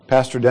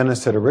Pastor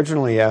Dennis had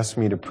originally asked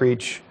me to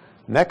preach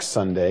next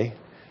Sunday,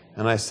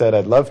 and I said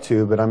I'd love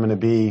to, but I'm going to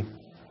be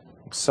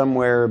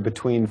somewhere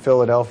between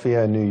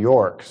Philadelphia and New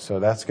York, so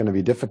that's going to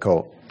be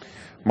difficult.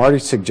 Marty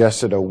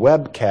suggested a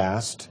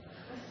webcast,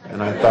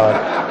 and I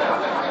thought,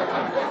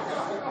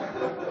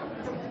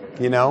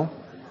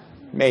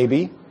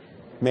 maybe.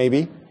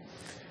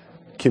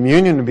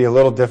 Communion would be a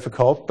little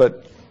difficult,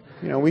 but,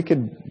 we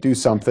could do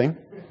something.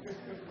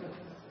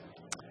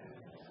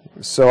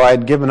 So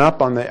I'd given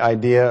up on the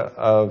idea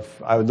of,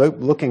 I was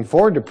looking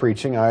forward to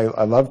preaching.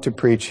 I love to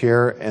preach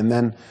here. And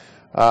then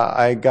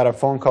I got a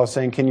phone call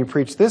saying, can you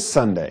preach this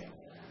Sunday?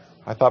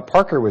 I thought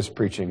Parker was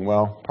preaching.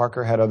 Well,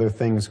 Parker had other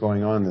things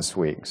going on this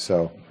week.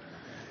 So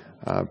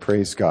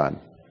praise God.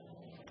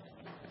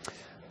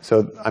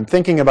 So I'm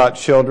thinking about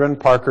children,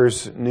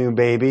 Parker's new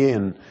baby,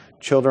 and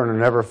children are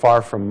never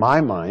far from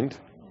my mind,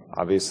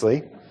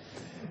 obviously.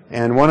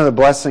 And one of the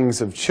blessings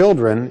of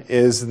children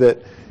is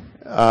that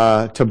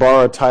to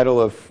borrow a title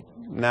of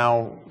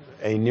now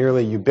a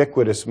nearly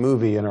ubiquitous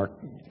movie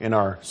in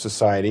our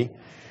society,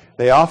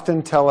 they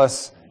often tell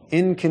us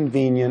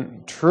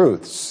inconvenient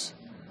truths.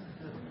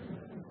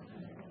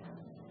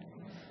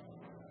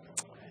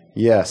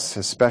 Yes,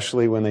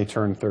 especially when they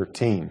turn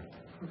 13.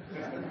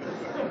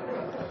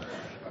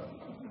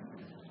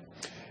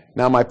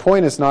 Now, my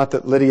point is not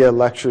that Lydia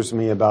lectures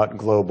me about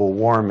global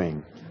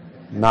warming.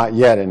 Not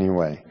yet,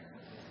 anyway.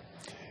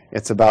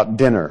 It's about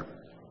dinner.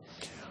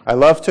 I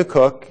love to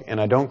cook,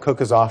 and I don't cook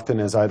as often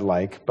as I'd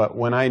like, but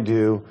when I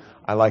do,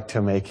 I like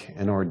to make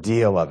an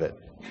ordeal of it.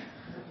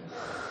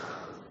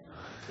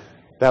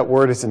 That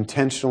word is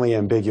intentionally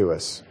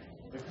ambiguous.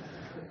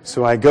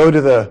 So I go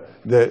to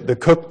the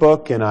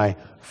cookbook, and I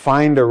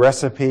find a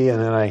recipe, and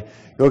then I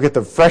go get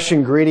the fresh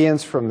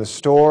ingredients from the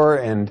store,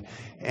 and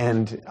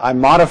I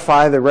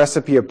modify the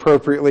recipe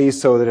appropriately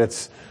so that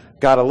it's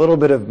got a little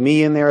bit of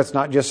me in there. It's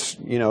not just,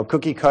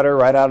 cookie cutter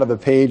right out of the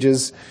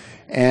pages.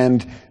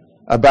 And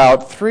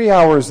about 3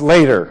 hours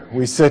later,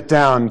 we sit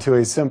down to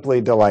a simply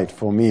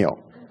delightful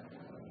meal.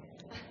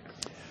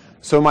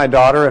 So my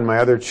daughter and my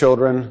other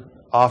children,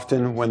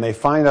 often when they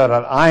find out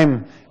that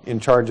I'm in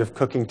charge of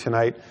cooking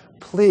tonight,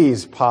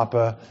 please,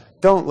 Papa,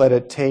 don't let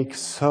it take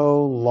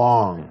so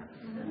long.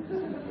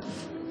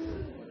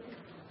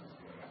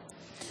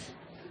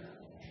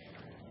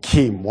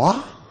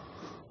 Quinoa?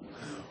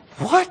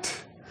 What?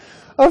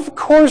 Of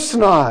course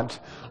not.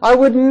 I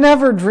would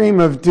never dream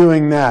of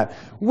doing that.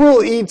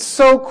 We'll eat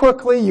so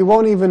quickly you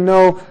won't even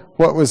know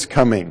what was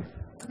coming.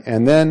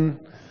 And then,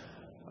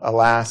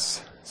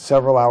 alas,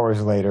 several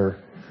hours later,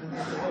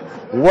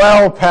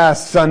 well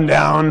past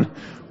sundown,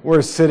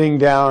 we're sitting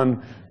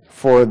down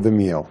for the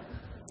meal.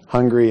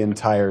 Hungry and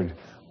tired,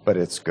 but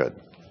it's good.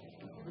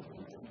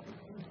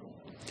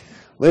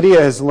 Lydia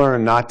has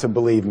learned not to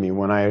believe me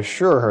when I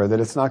assure her that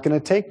it's not going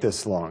to take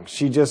this long.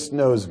 She just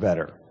knows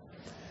better.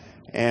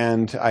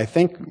 And I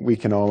think we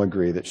can all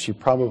agree that she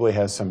probably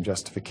has some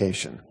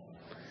justification.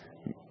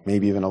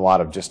 Maybe even a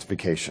lot of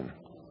justification.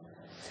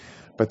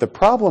 But the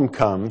problem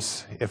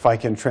comes, if I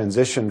can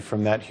transition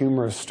from that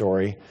humorous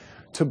story,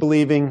 to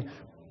believing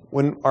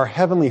when our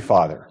Heavenly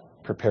Father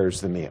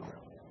prepares the meal.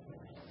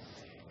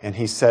 And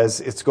He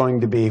says it's going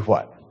to be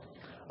what?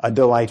 A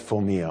delightful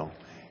meal.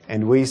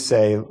 And we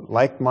say,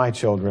 like my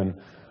children,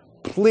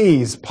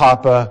 please,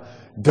 Papa,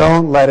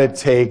 don't let it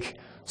take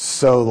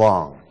so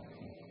long.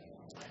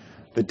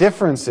 The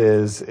difference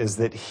is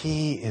that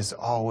He is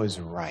always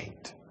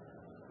right.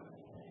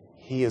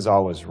 He is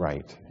always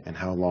right in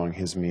how long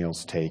His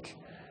meals take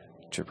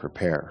to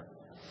prepare.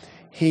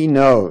 He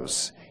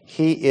knows.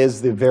 He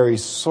is the very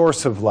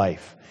source of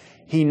life.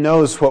 He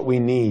knows what we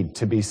need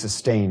to be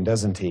sustained,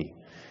 doesn't He?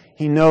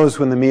 He knows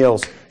when the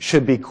meals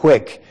should be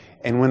quick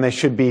and when they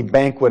should be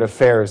banquet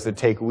affairs that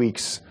take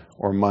weeks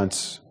or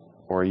months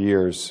or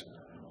years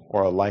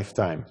or a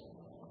lifetime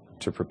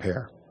to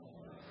prepare.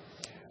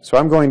 So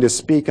I'm going to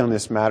speak on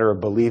this matter of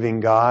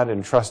believing God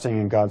and trusting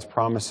in God's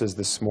promises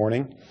this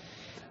morning.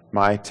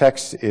 My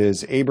text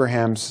is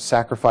Abraham's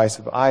sacrifice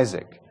of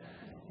Isaac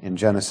in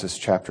Genesis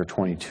chapter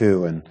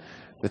 22. And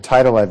the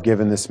title I've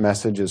given this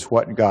message is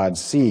What God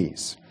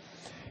Sees.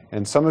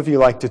 And some of you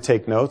like to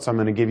take notes. I'm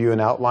going to give you an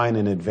outline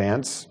in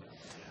advance.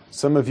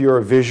 Some of you are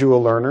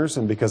visual learners,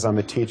 and because I'm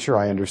a teacher,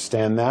 I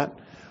understand that.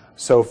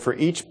 So for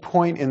each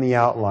point in the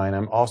outline,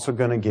 I'm also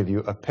going to give you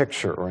a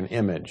picture or an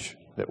image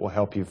that will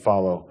help you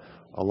follow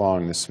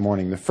along this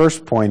morning. The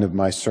first point of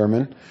my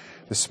sermon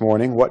this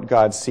morning, what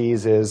God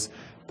sees, is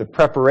the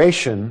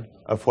preparation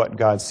of what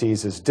God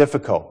sees is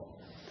difficult.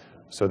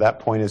 So that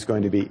point is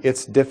going to be,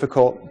 it's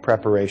difficult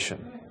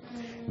preparation.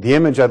 The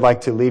image I'd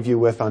like to leave you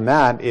with on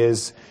that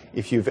is,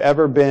 if you've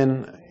ever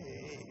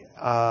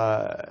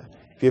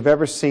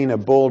seen a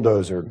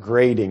bulldozer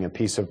grading a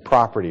piece of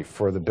property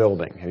for the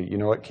building, you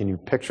know what, can you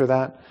picture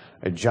that?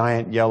 A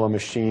giant yellow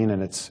machine,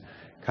 and it's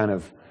kind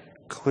of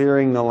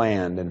clearing the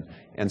land,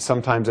 and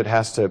sometimes it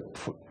has to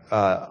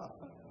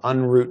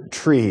unroot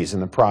trees in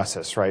the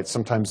process, right?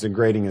 Sometimes the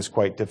grading is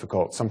quite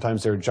difficult.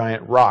 Sometimes there are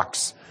giant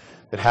rocks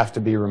that have to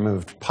be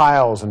removed,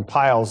 piles and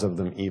piles of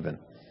them even.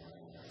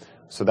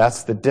 So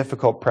that's the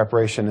difficult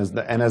preparation,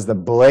 and as the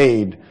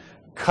blade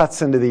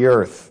cuts into the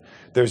earth,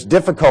 there's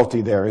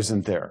difficulty there,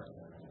 isn't there?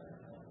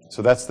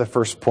 So that's the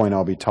first point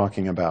I'll be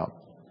talking about.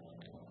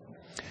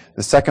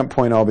 The second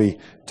point I'll be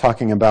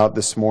talking about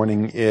this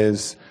morning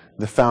is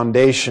the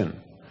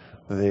foundation.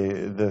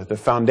 The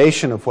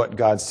foundation of what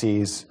God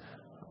sees,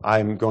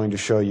 I'm going to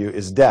show you,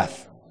 is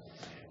death.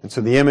 And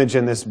so the image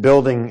in this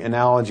building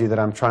analogy that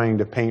I'm trying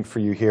to paint for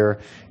you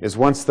here is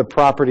once the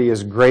property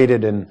is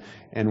graded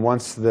and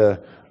once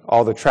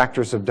all the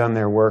tractors have done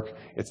their work,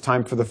 it's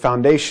time for the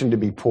foundation to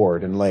be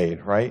poured and laid,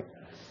 right?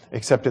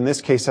 Except in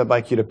this case, I'd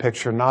like you to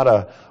picture not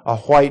a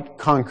white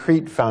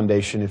concrete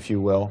foundation, if you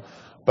will,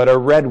 but a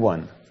red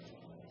one.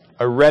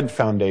 A red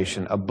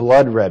foundation, a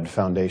blood red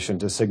foundation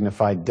to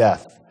signify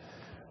death.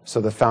 So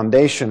the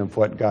foundation of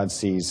what God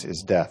sees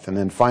is death. And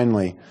then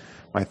finally,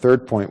 my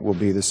third point will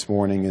be this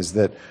morning is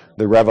that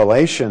the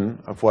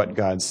revelation of what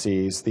God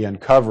sees, the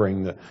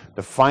uncovering,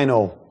 the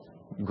final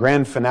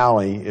grand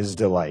finale is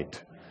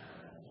delight.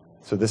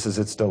 So this is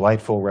its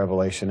delightful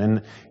revelation.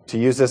 And to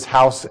use this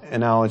house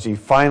analogy,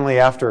 finally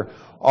after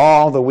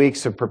all the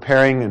weeks of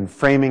preparing and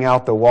framing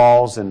out the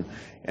walls and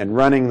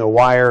running the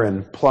wire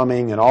and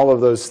plumbing and all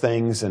of those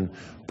things and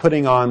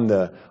putting on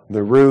the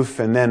roof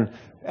and then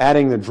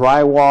adding the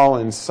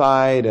drywall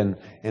inside and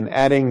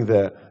adding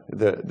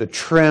the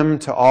trim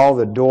to all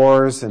the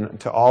doors and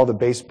to all the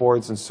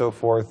baseboards and so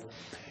forth,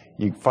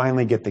 you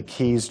finally get the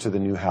keys to the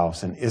new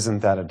house. And isn't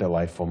that a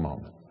delightful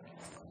moment?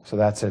 So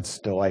that's its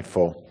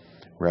delightful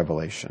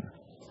revelation.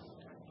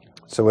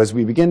 So as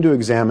we begin to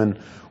examine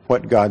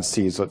what God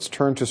sees, let's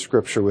turn to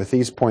Scripture with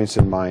these points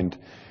in mind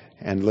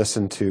and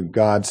listen to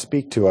God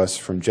speak to us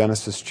from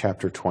Genesis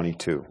chapter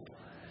 22.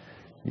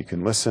 You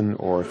can listen,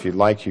 or if you'd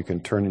like, you can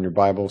turn in your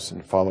Bibles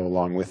and follow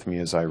along with me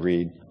as I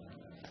read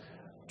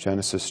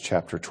Genesis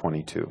chapter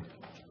 22.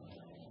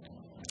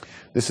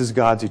 This is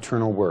God's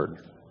eternal word.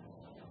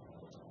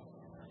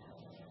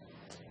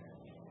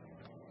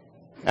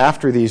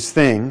 After these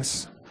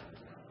things,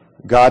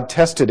 God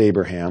tested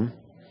Abraham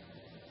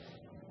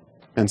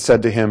and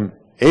said to him,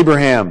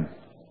 "Abraham."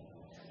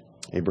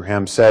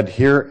 Abraham said,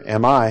 "Here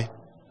am I."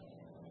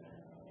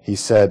 He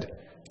said,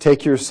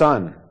 "Take your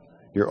son,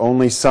 your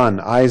only son,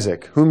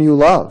 Isaac, whom you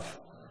love,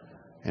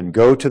 and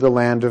go to the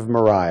land of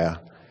Moriah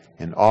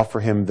and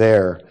offer him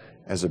there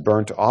as a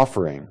burnt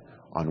offering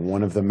on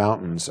one of the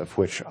mountains of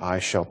which I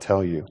shall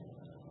tell you."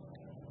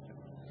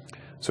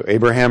 So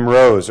Abraham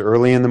rose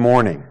early in the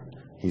morning.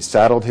 He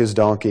saddled his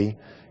donkey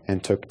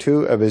and took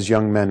 2 of his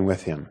young men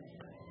with him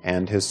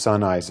and his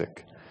son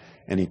Isaac.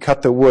 And he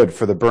cut the wood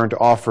for the burnt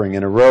offering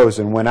and arose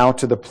and went out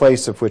to the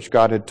place of which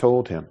God had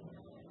told him.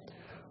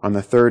 On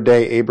the 3rd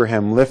day,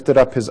 Abraham lifted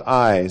up his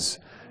eyes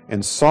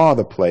and saw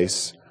the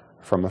place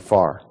from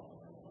afar.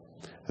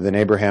 Then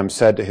Abraham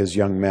said to his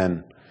young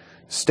men,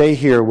 "Stay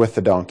here with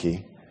the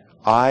donkey.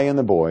 I and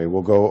the boy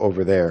will go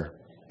over there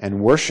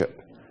and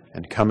worship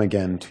and come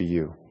again to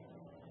you."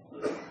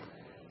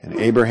 And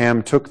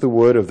Abraham took the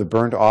wood of the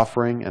burnt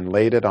offering and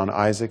laid it on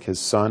Isaac his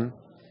son,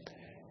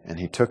 and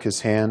he took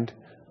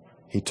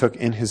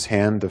in his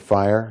hand the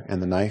fire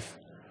and the knife.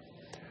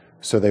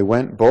 So they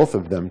went both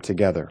of them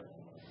together.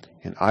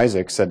 And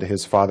Isaac said to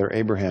his father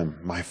Abraham,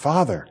 "My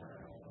father."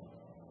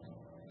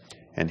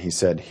 And he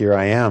said, "Here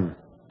I am.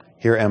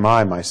 Here am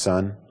I, my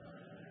son."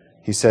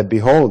 He said,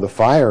 "Behold, the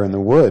fire and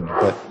the wood,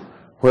 but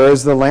where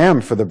is the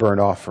lamb for the burnt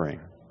offering?"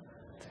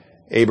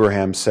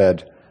 Abraham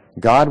said,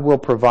 "God will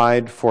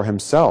provide for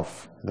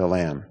himself the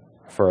lamb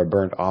for a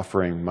burnt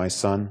offering, my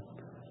son."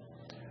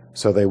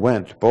 So they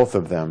went, both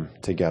of them,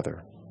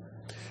 together.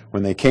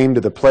 When they came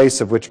to the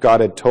place of which God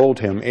had told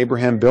him,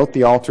 Abraham built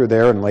the altar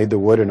there and laid the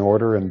wood in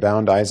order and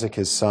bound Isaac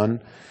his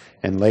son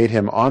and laid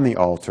him on the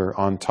altar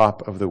on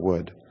top of the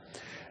wood.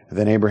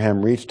 Then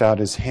Abraham reached out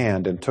his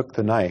hand and took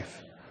the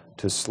knife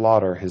to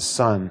slaughter his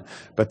son.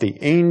 But the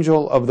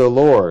angel of the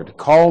Lord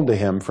called to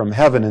him from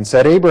heaven and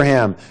said,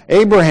 "Abraham,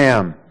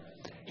 Abraham!"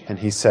 And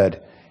he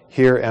said,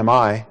 "Here am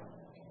I."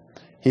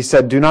 He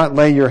said, "Do not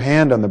lay your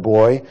hand on the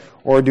boy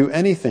or do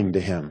anything to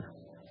him.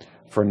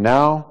 For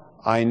now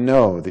I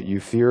know that you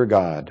fear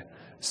God,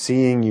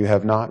 seeing you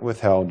have not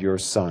withheld your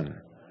son,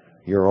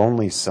 your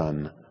only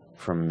son,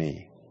 from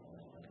me."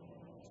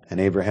 And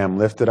Abraham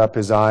lifted up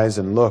his eyes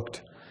and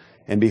looked,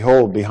 and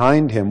behold,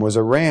 behind him was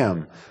a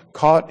ram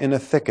caught in a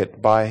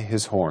thicket by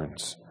his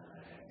horns.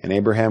 And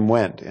Abraham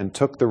went and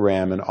took the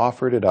ram and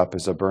offered it up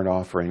as a burnt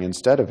offering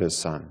instead of his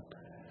son.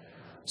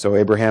 So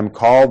Abraham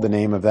called the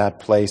name of that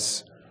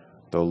place,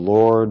 "The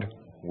Lord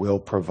will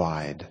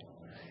provide."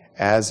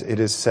 As it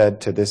is said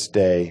to this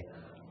day,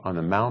 "On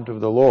the mount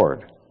of the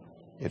Lord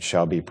it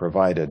shall be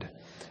provided."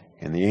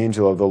 And the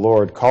angel of the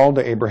Lord called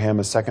to Abraham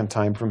a second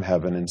time from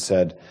heaven and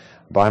said,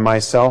 "By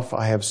myself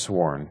I have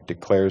sworn,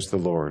 declares the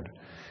Lord,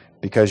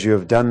 because you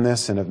have done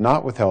this and have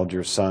not withheld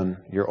your son,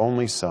 your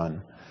only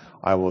son,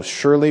 I will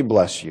surely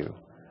bless you,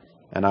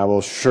 and I will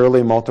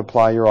surely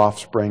multiply your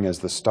offspring as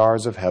the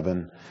stars of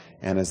heaven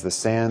and as the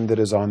sand that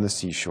is on the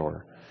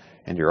seashore.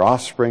 And your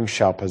offspring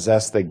shall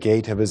possess the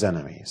gate of his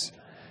enemies.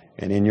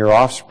 and in your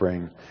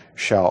offspring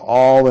shall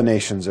all the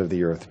nations of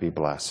the earth be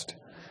blessed,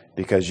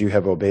 because you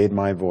have obeyed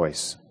my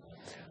voice."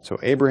 So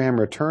Abraham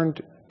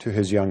returned to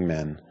his young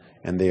men,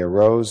 and they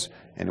arose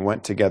and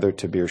went together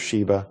to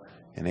Beersheba,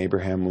 and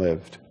Abraham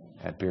lived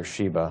at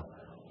Beersheba,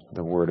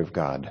 the word of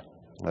God.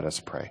 Let us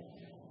pray.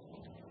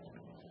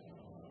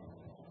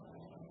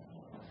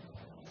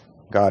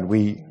 God,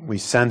 we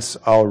sense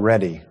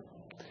already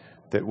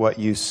that what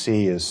you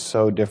see is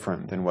so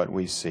different than what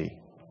we see.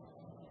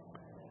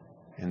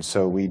 And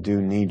so we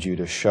do need you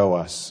to show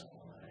us,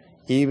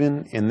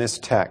 even in this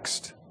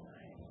text,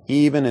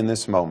 even in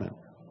this moment,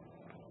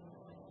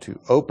 to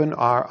open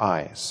our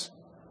eyes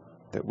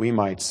that we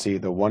might see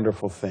the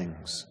wonderful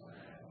things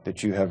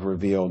that you have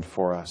revealed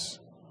for us.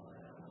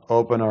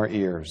 Open our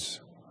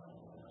ears.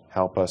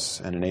 Help us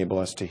and enable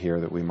us to hear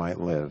that we might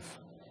live.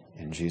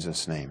 In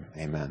Jesus' name,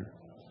 amen.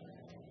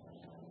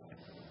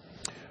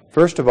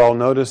 First of all,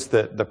 notice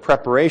that the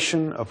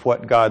preparation of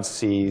what God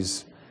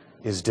sees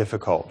is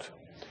difficult.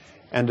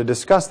 And to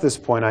discuss this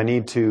point, I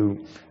need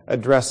to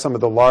address some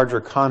of the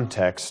larger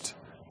context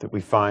that we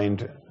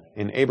find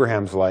in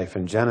Abraham's life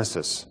in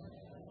Genesis.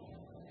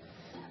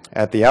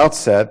 At the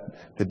outset,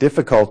 the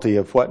difficulty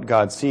of what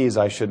God sees,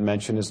 I should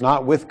mention, is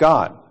not with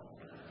God.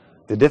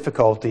 The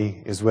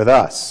difficulty is with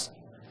us.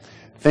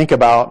 Think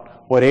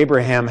about what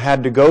Abraham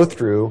had to go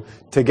through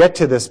to get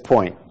to this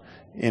point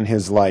in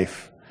his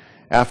life.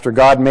 After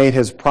God made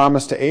his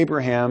promise to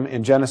Abraham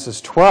in Genesis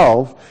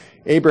 12,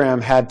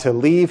 Abraham had to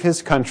leave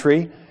his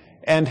country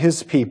and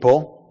his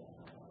people,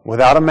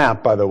 without a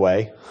map, by the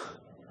way.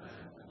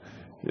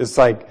 It's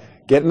like,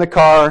 get in the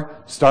car,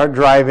 start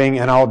driving,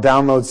 and I'll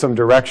download some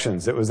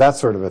directions. It was that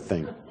sort of a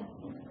thing.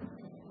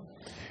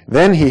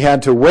 Then he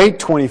had to wait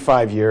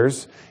 25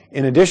 years,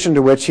 in addition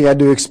to which he had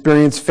to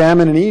experience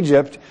famine in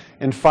Egypt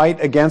and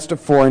fight against a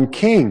foreign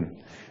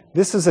king.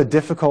 This is a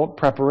difficult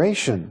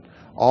preparation,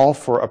 all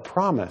for a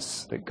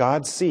promise that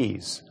God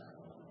sees,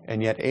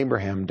 and yet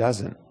Abraham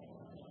doesn't.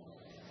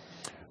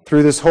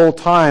 Through this whole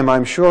time,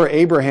 I'm sure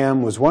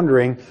Abraham was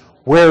wondering,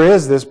 where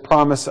is this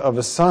promise of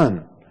a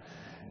son?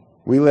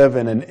 We live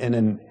in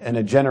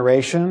a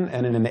generation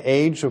and in an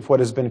age of what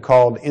has been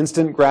called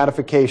instant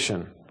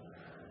gratification.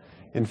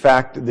 In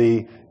fact,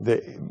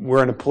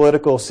 we're in a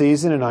political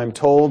season, and I'm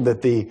told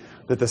that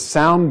the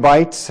sound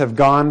bites have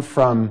gone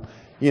from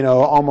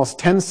almost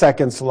 10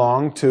 seconds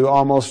long to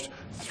almost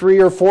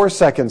 3 or 4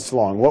 seconds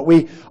long.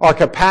 Our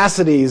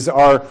capacities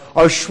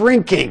are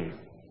shrinking,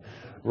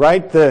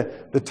 right?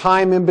 The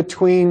time in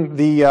between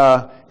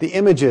the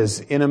images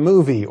in a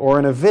movie or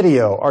in a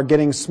video are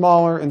getting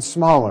smaller and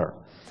smaller.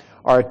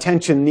 Our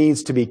attention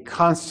needs to be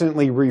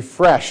constantly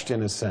refreshed,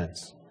 in a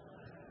sense.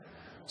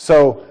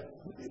 So,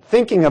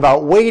 thinking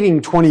about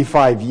waiting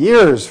 25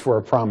 years for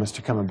a promise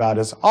to come about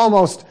is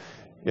almost,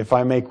 if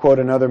I may quote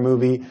another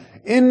movie,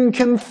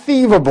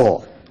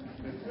 inconceivable.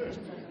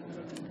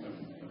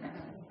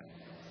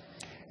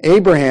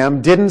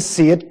 Abraham didn't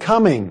see it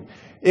coming.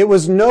 It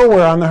was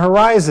nowhere on the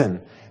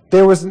horizon.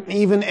 There wasn't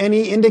even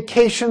any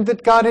indication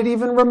that God had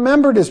even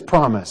remembered his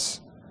promise.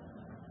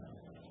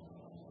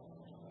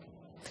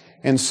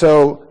 And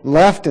so,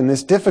 left in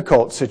this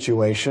difficult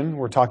situation,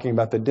 we're talking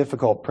about the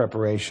difficult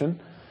preparation,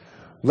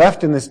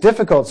 left in this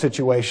difficult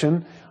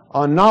situation,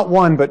 on not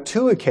one but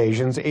 2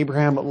 occasions,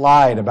 Abraham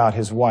lied about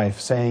his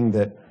wife, saying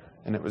that,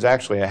 and it was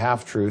actually a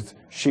half-truth,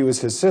 she was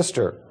his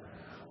sister.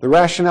 The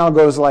rationale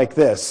goes like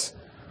this.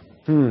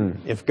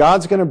 If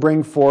God's going to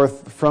bring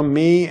forth from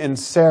me and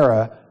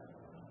Sarah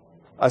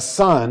a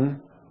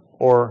son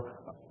or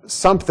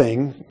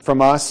something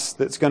from us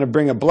that's going to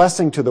bring a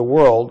blessing to the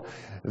world,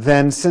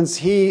 then since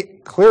he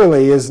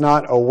clearly is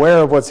not aware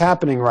of what's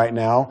happening right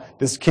now,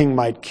 this king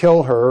might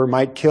kill her,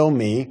 might kill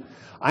me,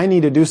 I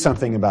need to do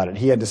something about it.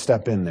 He had to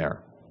step in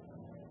there.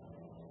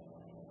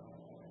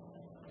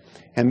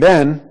 And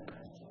then,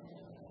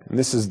 and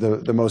this is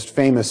the most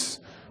famous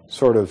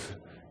sort of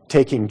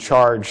taking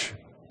charge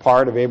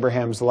part of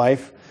Abraham's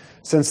life,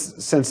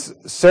 since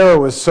Sarah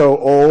was so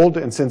old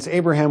and since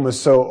Abraham was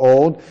so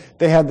old,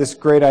 they had this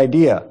great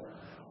idea.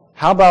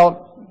 How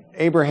about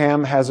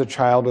Abraham has a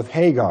child with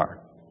Hagar?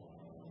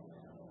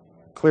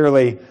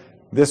 Clearly,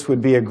 this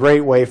would be a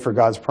great way for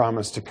God's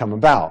promise to come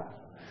about.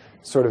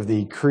 Sort of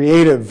the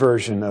creative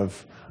version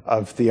of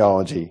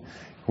theology.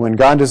 When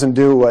God doesn't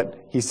do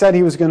what he said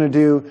he was going to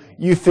do,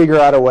 you figure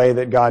out a way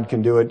that God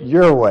can do it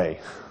your way.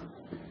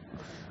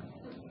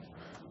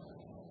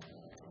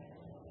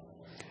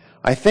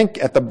 I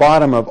think at the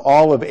bottom of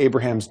all of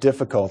Abraham's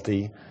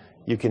difficulty,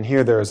 you can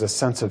hear there is a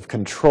sense of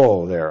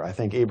control there. I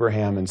think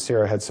Abraham and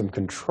Sarah had some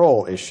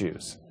control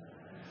issues.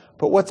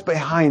 But what's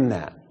behind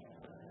that?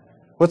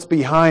 What's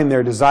behind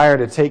their desire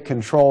to take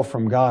control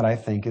from God, I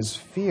think, is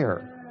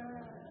fear.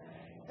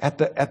 At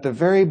the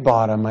very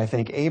bottom, I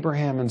think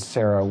Abraham and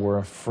Sarah were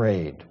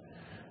afraid.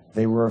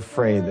 They were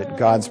afraid that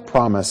God's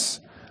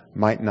promise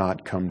might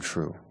not come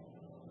true.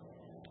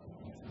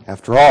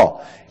 After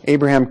all,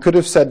 Abraham could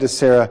have said to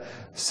Sarah,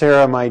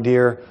 "Sarah, my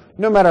dear,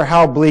 no matter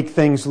how bleak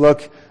things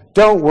look,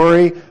 don't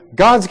worry.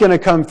 God's going to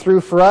come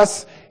through for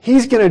us.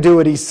 He's going to do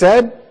what he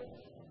said."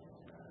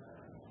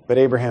 But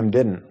Abraham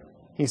didn't.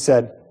 He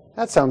said,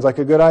 that sounds like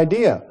a good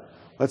idea.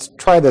 Let's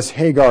try this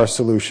Hagar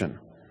solution.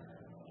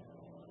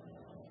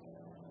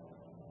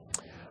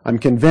 I'm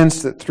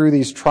convinced that through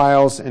these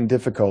trials and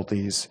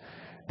difficulties,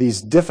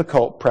 these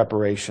difficult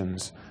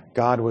preparations,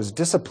 God was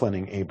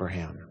disciplining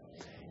Abraham.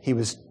 He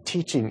was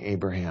teaching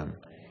Abraham.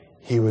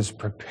 He was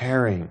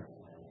preparing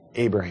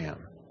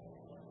Abraham.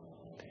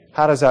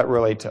 How does that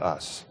relate to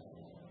us?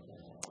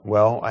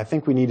 Well, I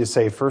think we need to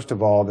say, first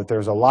of all, that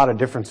there's a lot of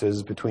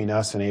differences between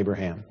us and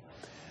Abraham.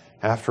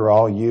 After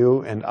all,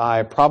 you and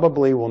I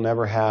probably will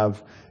never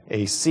have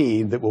a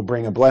seed that will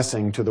bring a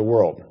blessing to the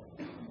world.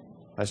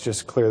 Let's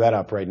just clear that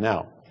up right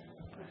now.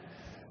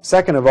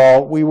 Second of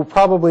all, we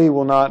probably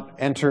will not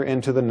enter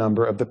into the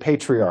number of the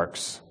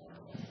patriarchs.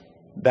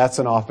 That's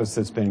an office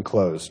that's been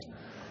closed.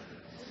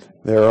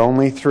 There are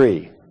only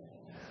 3.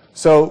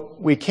 So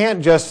we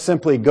can't just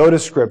simply go to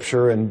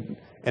Scripture and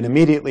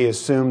immediately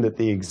assume that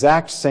the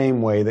exact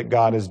same way that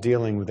God is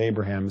dealing with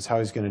Abraham is how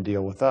he's going to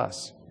deal with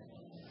us.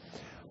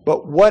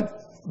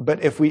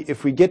 But if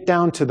we get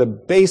down to the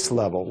base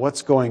level,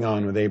 what's going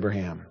on with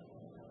Abraham?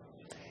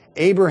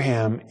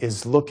 Abraham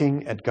is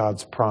looking at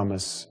God's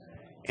promise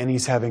and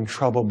he's having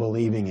trouble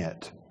believing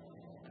it.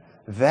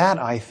 That,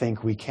 I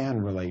think, we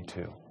can relate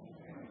to.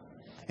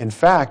 In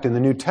fact, in the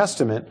New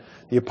Testament,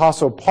 the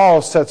Apostle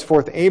Paul sets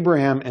forth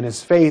Abraham and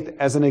his faith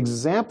as an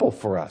example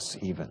for us,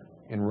 even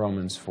in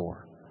Romans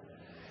 4.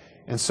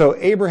 And so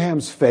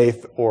Abraham's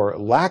faith, or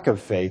lack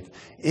of faith,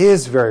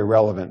 is very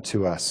relevant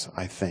to us,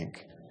 I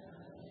think.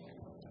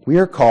 We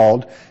are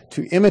called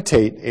to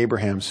imitate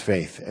Abraham's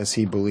faith as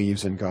he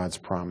believes in God's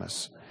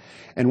promise.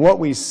 And what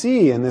we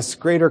see in this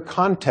greater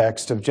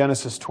context of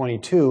Genesis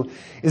 22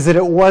 is that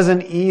it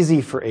wasn't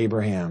easy for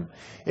Abraham.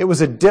 It was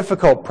a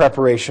difficult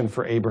preparation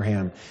for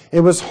Abraham.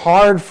 It was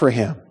hard for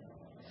him.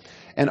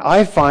 And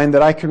I find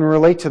that I can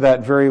relate to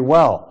that very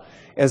well.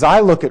 As I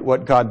look at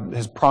what God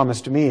has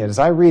promised me, as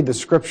I read the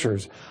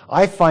Scriptures,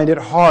 I find it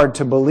hard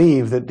to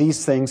believe that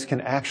these things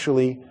can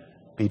actually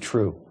be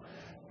true.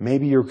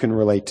 Maybe you can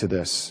relate to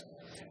this.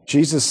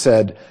 Jesus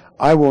said,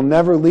 I will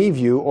never leave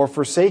you or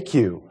forsake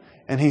you.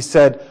 And he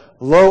said,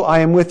 lo, I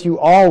am with you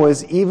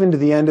always, even to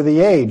the end of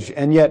the age.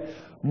 And yet,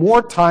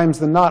 more times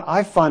than not,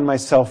 I find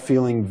myself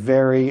feeling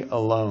very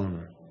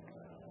alone.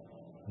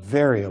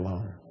 Very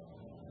alone.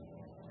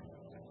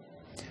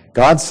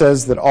 God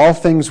says that all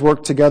things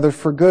work together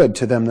for good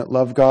to them that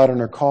love God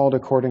and are called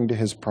according to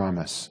his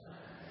promise.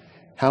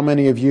 How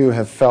many of you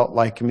have felt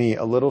like me,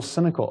 a little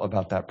cynical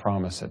about that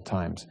promise at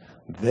times?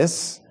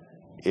 This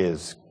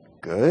is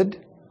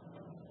good?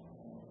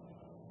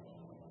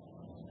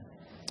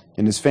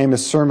 In his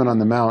famous Sermon on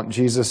the Mount,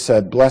 Jesus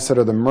said, blessed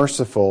are the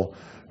merciful,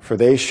 for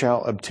they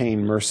shall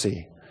obtain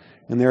mercy.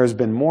 And there has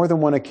been more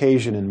than one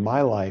occasion in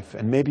my life,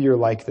 and maybe you're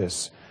like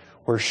this,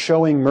 where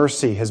showing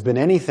mercy has been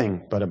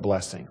anything but a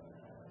blessing.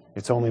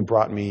 It's only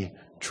brought me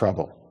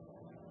trouble.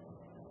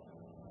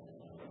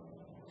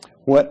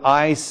 What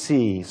I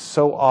see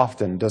so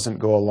often doesn't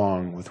go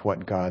along with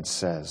what God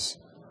says.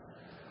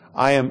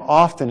 I am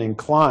often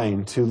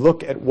inclined to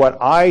look at what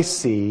I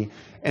see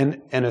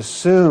and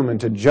assume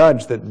and to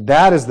judge that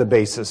that is the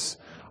basis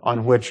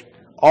on which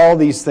all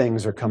these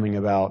things are coming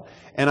about.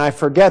 And I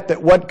forget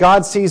that what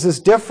God sees is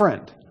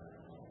different.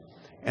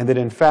 And that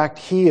in fact,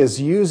 he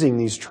is using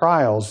these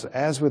trials,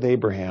 as with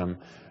Abraham,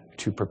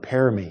 to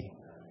prepare me.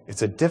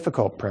 It's a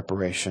difficult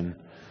preparation,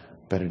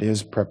 but it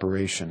is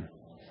preparation.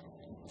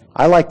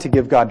 I like to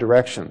give God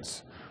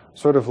directions,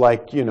 sort of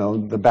like,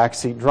 the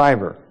backseat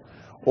driver.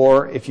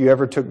 Or if you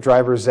ever took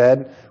driver's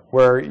ed,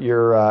 where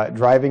your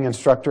driving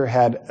instructor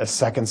had a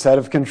second set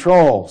of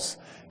controls.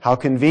 How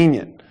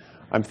convenient.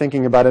 I'm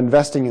thinking about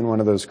investing in one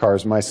of those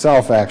cars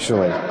myself,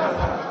 actually.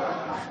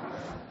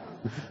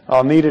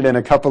 I'll need it in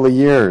a couple of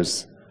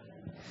years.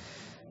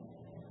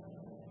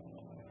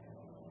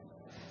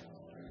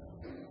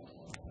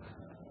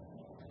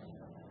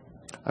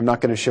 I'm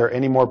not going to share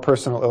any more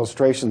personal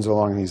illustrations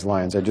along these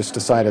lines. I just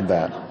decided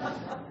that.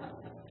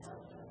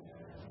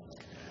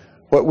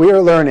 What we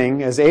are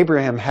learning, as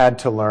Abraham had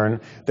to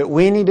learn, that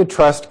we need to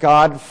trust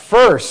God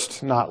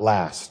first, not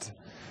last.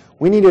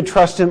 We need to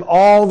trust him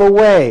all the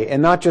way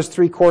and not just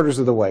 3/4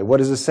 of the way. What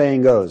does the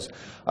saying goes?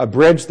 A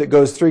bridge that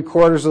goes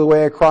 3/4 of the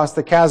way across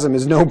the chasm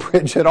is no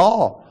bridge at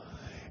all.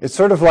 It's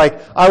sort of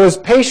like, I was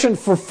patient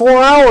for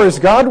 4 hours,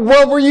 God.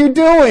 What were you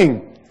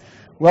doing?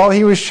 Well,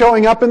 he was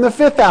showing up in the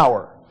 5th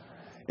hour.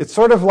 It's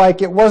sort of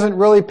like it wasn't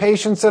really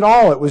patience at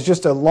all. It was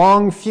just a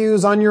long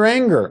fuse on your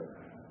anger.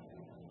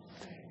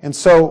 And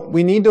so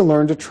we need to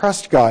learn to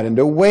trust God and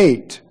to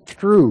wait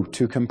through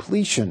to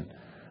completion.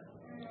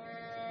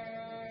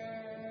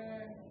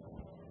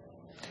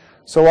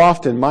 So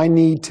often, my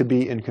need to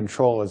be in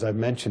control, as I've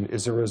mentioned,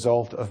 is a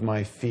result of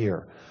my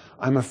fear.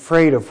 I'm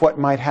afraid of what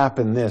might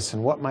happen this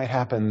and what might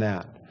happen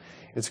that.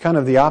 It's kind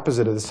of the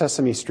opposite of the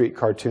Sesame Street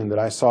cartoon that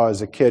I saw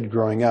as a kid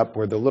growing up,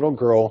 where the little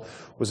girl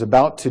was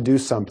about to do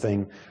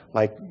something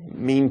like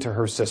mean to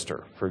her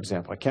sister, for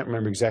example. I can't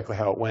remember exactly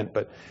how it went,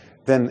 but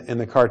then in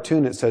the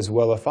cartoon it says,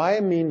 well, if I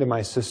am mean to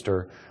my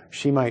sister,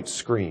 she might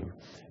scream.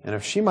 And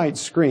if she might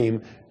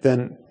scream,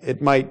 then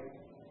it might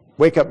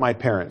wake up my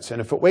parents. And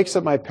if it wakes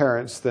up my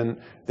parents, then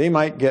they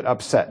might get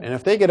upset. And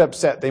if they get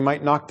upset, they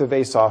might knock the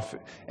vase off.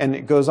 And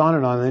it goes on,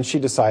 and then she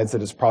decides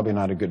that it's probably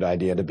not a good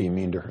idea to be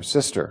mean to her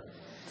sister.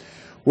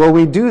 Well,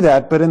 we do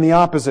that, but in the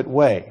opposite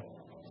way.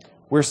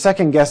 We're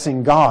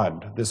second-guessing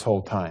God this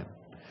whole time.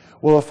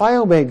 Well, if I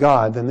obey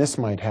God, then this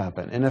might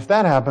happen. And if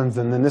that happens,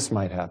 then this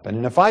might happen.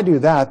 And if I do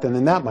that,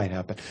 then that might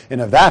happen.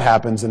 And if that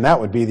happens, then that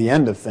would be the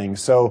end of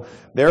things. So,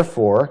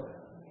 therefore,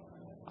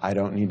 I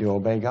don't need to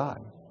obey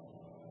God.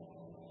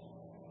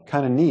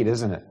 Kind of neat,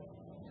 isn't it?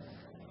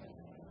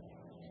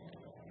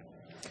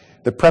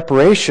 The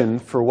preparation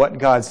for what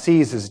God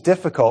sees is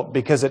difficult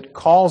because it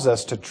calls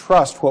us to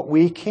trust what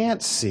we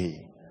can't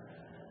see.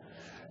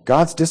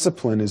 God's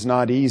discipline is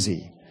not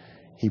easy.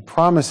 He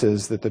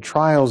promises that the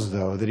trials,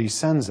 though, that He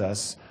sends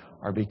us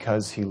are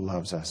because He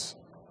loves us.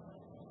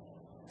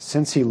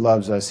 Since He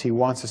loves us, He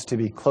wants us to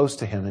be close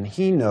to Him, and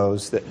He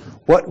knows that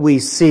what we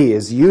see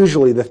is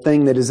usually the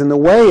thing that is in the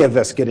way of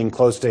us getting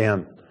close to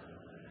Him.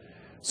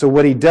 So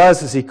what He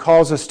does is He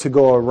calls us to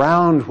go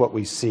around what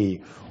we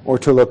see, or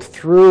to look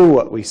through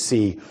what we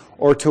see,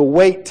 or to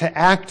wait to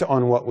act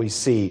on what we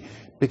see.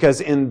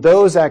 Because in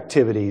those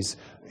activities,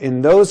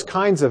 in those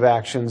kinds of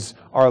actions,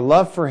 our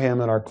love for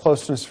Him and our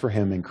closeness for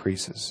Him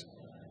increases.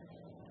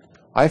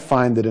 I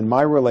find that in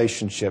my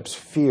relationships,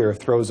 fear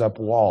throws up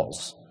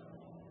walls.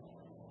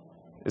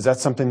 Is that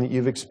something that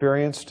you've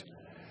experienced?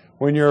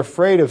 When you're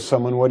afraid of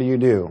someone, what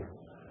do?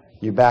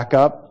 You back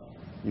up,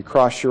 you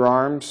cross your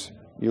arms,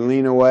 you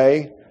lean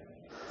away,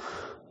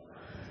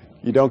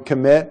 you don't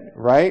commit,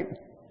 right?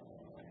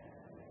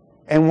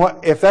 And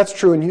if that's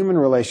true in human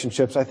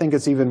relationships, I think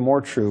it's even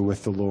more true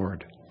with the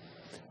Lord.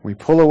 We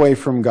pull away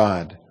from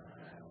God.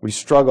 We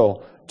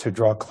struggle to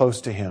draw close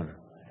to Him.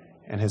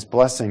 And His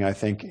blessing, I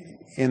think,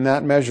 in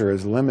that measure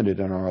is limited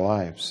in our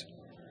lives.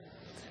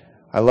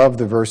 I love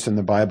the verse in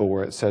the Bible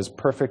where it says,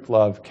 perfect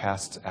love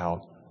casts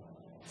out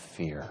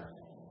fear.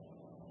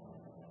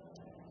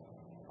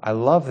 I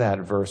love that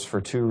verse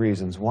for two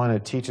reasons. One,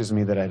 it teaches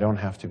me that I don't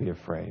have to be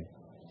afraid.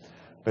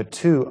 But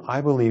two,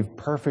 I believe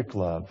perfect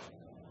love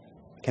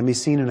can be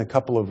seen in a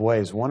couple of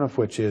ways, one of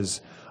which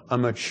is a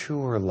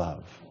mature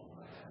love.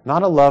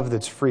 Not a love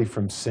that's free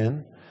from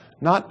sin,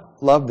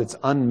 not love that's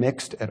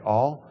unmixed at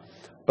all,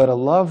 but a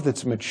love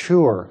that's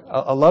mature,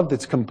 a love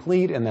that's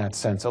complete in that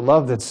sense, a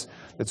love that's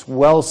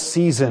well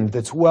seasoned,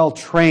 that's well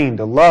trained,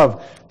 a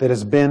love that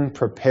has been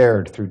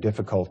prepared through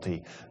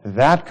difficulty.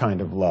 That kind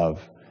of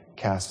love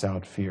casts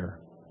out fear.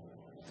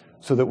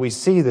 So that we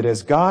see that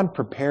as God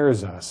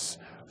prepares us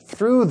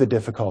through the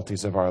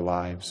difficulties of our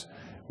lives,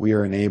 we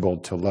are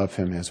enabled to love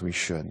Him as we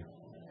should.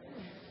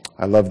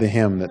 I love the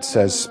hymn that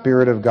says,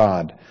 Spirit of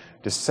God,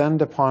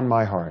 descend upon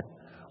my heart,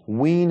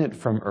 wean it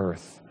from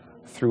earth,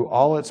 through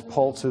all its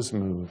pulses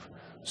move,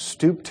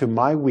 stoop to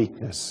my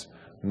weakness,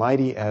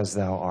 mighty as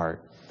Thou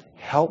art.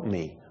 Help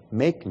me,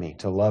 make me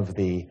to love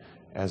Thee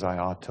as I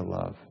ought to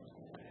love.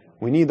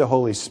 We need the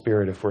Holy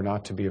Spirit if we're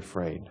not to be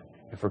afraid,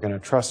 if we're going to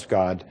trust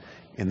God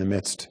in the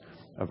midst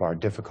of our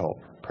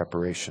difficult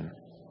preparation.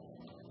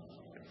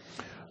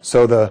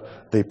 So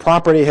the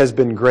property has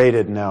been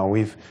graded now.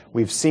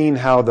 We've seen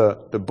how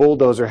the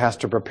bulldozer has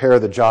to prepare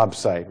the job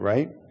site,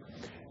 right?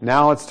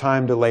 Now it's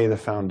time to lay the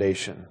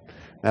foundation.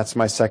 That's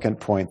my second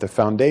point. The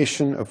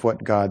foundation of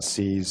what God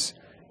sees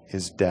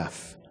is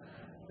death.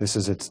 This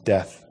is its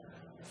death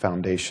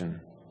foundation.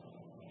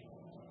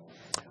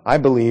 I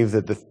believe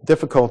that the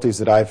difficulties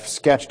that I've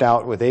sketched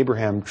out with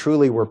Abraham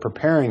truly were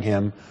preparing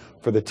him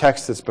for the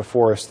text that's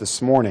before us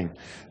this morning.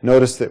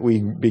 Notice that we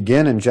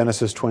begin in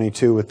Genesis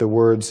 22 with the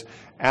words,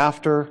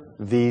 after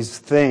these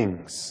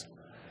things.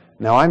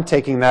 Now I'm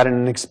taking that in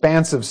an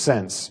expansive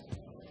sense.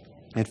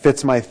 It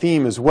fits my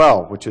theme as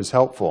well, which is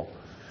helpful.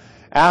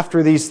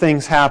 After these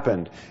things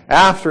happened,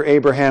 after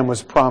Abraham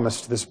was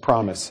promised this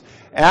promise,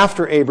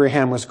 after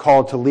Abraham was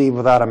called to leave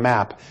without a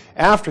map,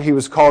 after he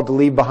was called to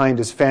leave behind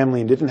his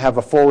family and didn't have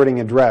a forwarding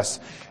address,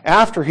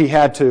 after he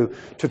had to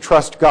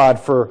trust God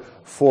for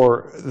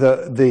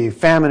the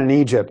famine in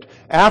Egypt,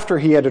 after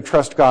he had to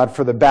trust God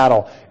for the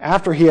battle,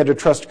 after he had to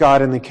trust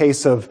God in the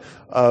case of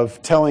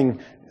telling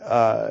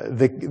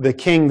the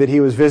king that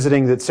he was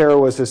visiting that Sarah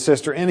was his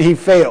sister, and he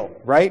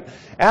failed, right?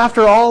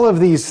 After all of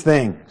these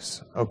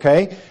things,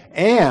 okay?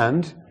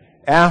 And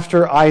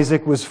after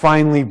Isaac was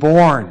finally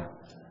born,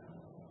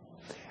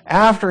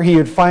 after he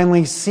had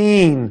finally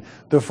seen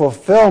the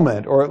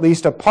fulfillment, or at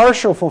least a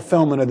partial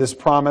fulfillment of this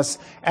promise,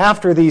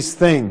 after these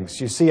things,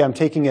 you see, I'm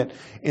taking it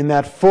in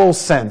that full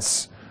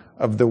sense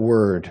of the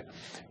word.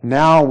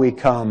 Now we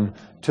come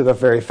to the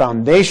very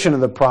foundation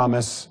of the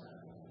promise,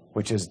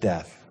 which is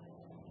death.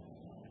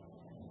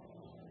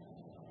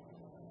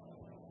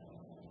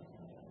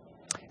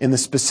 In the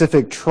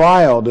specific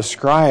trial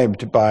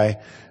described by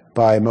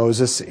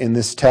Moses in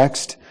this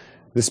text,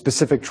 the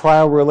specific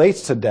trial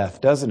relates to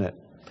death, doesn't it?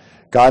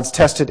 God's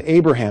tested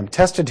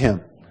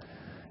him,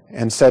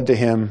 and said to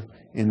him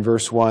in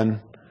verse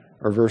 1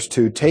 or verse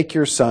 2, take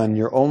your son,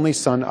 your only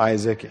son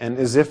Isaac, and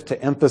as if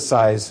to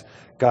emphasize,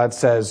 God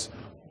says,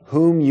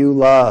 whom you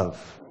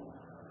love.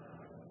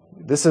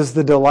 This is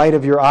the delight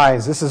of your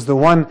eyes. This is the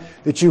one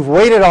that you've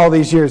waited all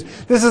these years.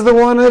 This is the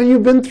one that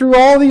you've been through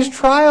all these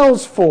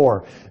trials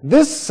for.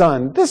 This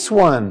son, this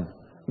one,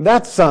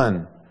 that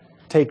son.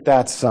 Take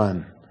that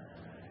son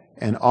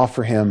and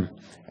offer him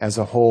as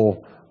a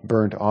whole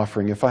burnt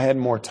offering. If I had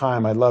more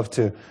time, I'd love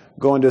to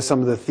go into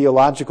some of the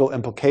theological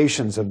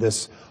implications of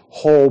this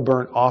whole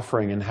burnt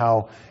offering and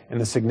how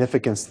and the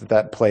significance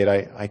that played.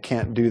 I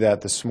can't do that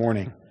this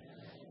morning.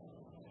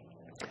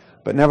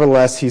 But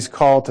nevertheless, he's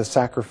called to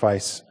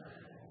sacrifice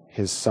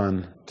his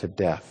son to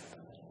death.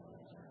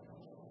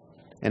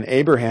 And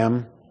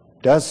Abraham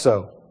does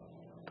so.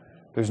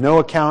 There's no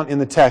account in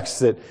the text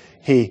that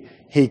he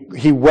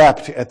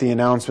wept at the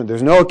announcement.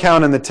 There's no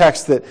account in the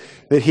text that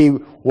he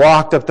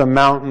walked up the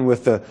mountain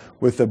with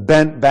the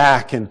bent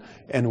back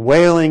and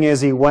wailing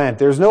as he went.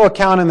 There's no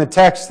account in the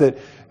text that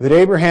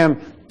Abraham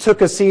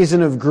took a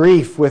season of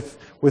grief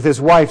with his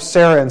wife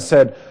Sarah and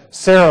said,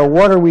 Sarah,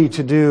 what are we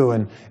to do?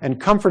 And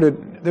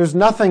comforted. There's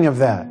nothing of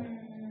that.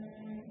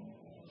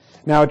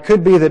 Now, it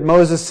could be that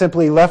Moses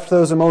simply left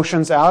those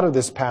emotions out of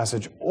this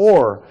passage,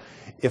 or,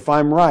 if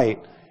I'm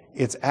right,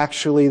 it's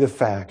actually the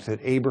fact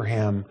that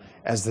Abraham,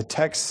 as the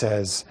text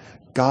says,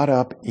 got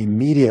up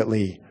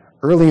immediately,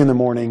 early in the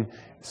morning,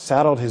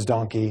 saddled his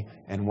donkey,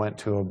 and went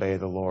to obey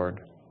the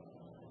Lord.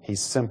 He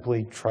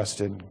simply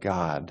trusted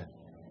God.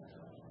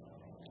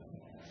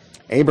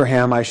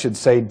 Abraham, I should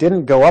say,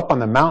 didn't go up on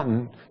the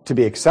mountain to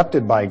be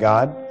accepted by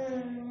God.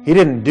 He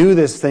didn't do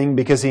this thing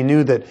because he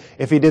knew that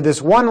if he did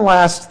this one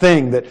last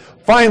thing, that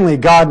finally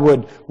God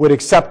would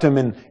accept him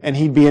and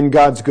he'd be in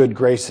God's good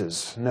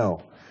graces.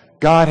 No.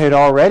 God had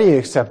already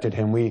accepted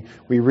him. We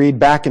read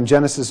back in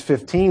Genesis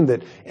 15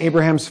 that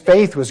Abraham's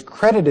faith was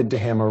credited to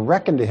him or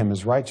reckoned to him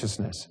as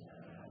righteousness.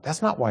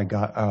 That's not why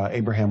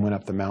Abraham went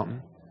up the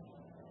mountain.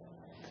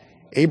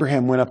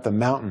 Abraham went up the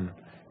mountain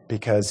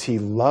because he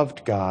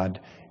loved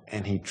God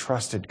and he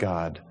trusted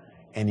God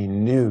and he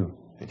knew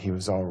that he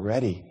was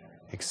already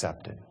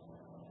accepted.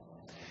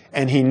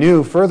 And he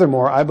knew,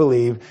 furthermore, I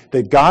believe,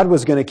 that God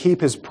was going to keep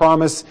his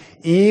promise,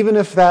 even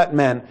if that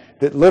meant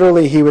that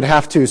literally he would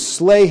have to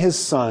slay his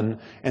son,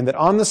 and that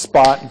on the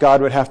spot, God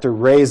would have to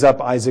raise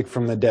up Isaac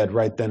from the dead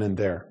right then and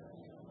there.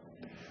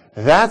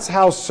 That's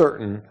how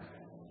certain,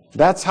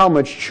 that's how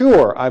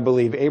mature, I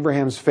believe,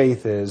 Abraham's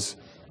faith is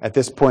at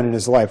this point in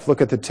his life.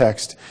 Look at the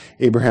text.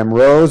 Abraham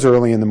rose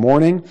early in the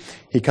morning.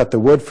 He cut the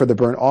wood for the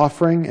burnt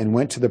offering and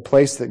went to the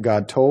place that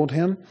God told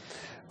him.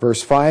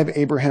 Verse 5,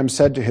 Abraham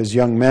said to his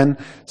young men,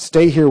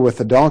 "Stay here with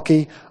the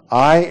donkey.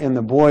 I and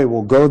the boy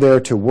will go there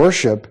to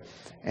worship."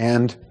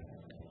 And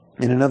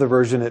in another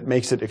version, it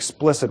makes it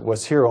explicit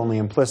what's here only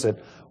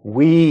implicit.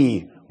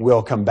 We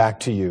will come back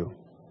to you.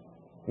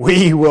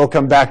 We will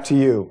come back to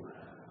you.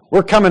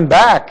 We're coming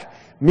back.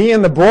 Me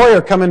and the boy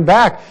are coming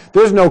back.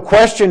 There's no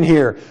question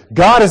here.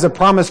 God is a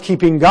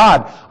promise-keeping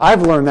God.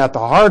 I've learned that the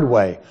hard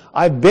way.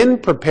 I've been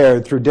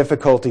prepared through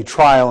difficulty,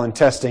 trial, and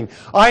testing.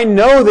 I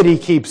know that he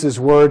keeps his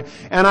word,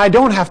 and I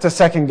don't have to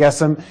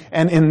second-guess him.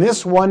 And in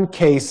this one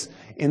case,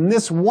 in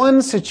this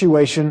one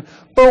situation,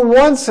 for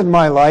once in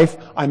my life,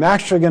 I'm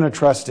actually going to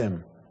trust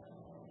him.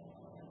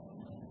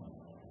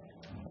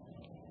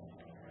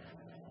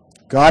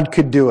 God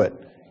could do it.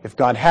 If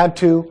God had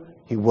to,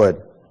 he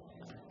would.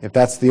 If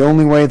that's the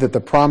only way that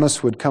the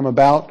promise would come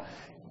about,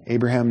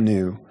 Abraham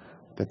knew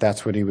that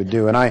that's what he would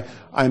do. And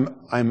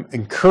I'm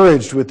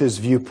encouraged with this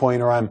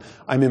viewpoint, or I'm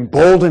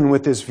emboldened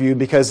with this view,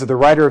 because the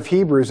writer of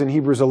Hebrews in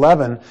Hebrews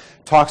 11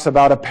 talks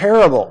about a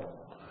parable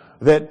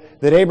that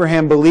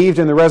Abraham believed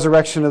in the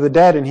resurrection of the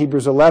dead in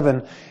Hebrews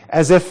 11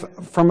 as if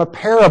from a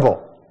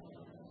parable.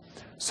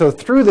 So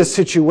through this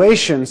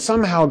situation,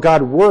 somehow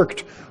God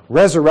worked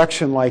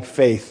resurrection-like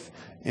faith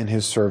in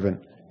his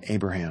servant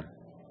Abraham.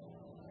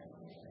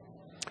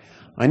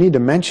 I need to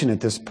mention at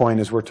this point,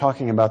 as we're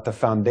talking about the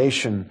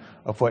foundation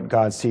of what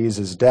God sees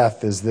as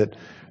death, is that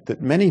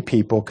many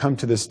people come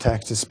to this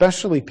text,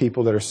 especially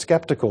people that are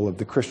skeptical of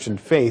the Christian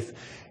faith,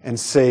 and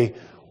say,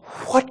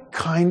 what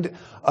kind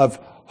of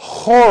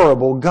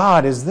horrible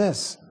God is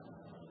this?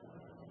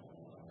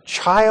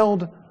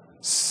 Child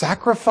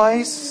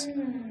sacrifice?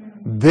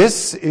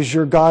 This is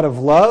your God of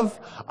love?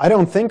 I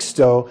don't think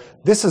so.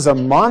 This is a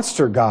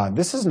monster God.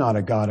 This is not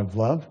a God of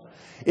love.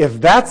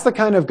 If that's the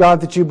kind of God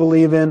that you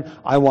believe in,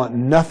 I want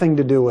nothing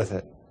to do with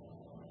it.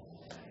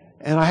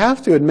 And I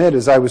have to admit,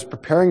 as I was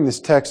preparing this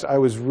text, I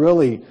was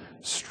really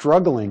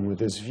struggling with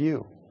this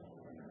view.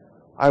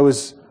 I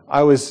was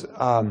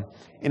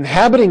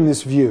inhabiting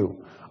this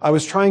view. I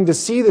was trying to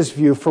see this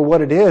view for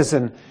what it is,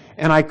 and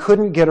I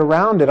couldn't get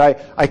around it.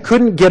 I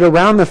couldn't get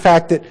around the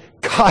fact that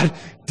God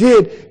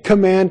did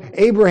command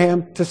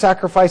Abraham to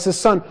sacrifice his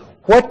son.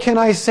 What can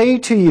I say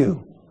to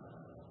you?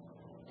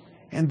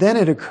 And then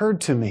it occurred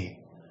to me,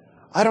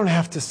 I don't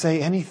have to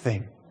say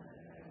anything.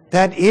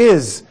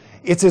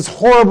 It's as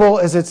horrible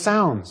as it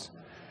sounds.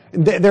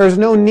 There's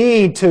no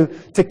need to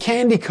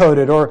candy coat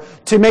it or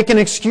to make an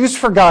excuse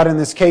for God in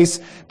this case,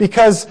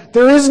 because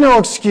there is no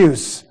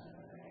excuse.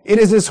 It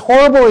is as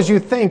horrible as you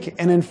think,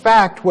 and in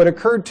fact, what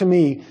occurred to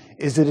me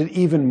is that it's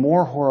even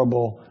more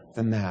horrible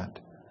than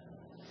that.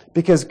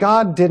 Because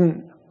God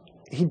didn't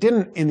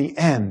in the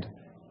end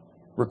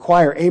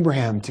require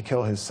Abraham to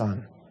kill his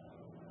son.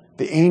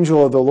 The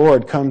angel of the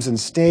Lord comes and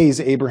stays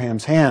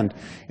Abraham's hand.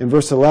 In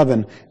verse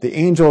 11, the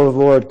angel of the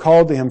Lord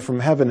called to him from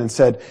heaven and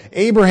said,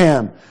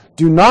 Abraham,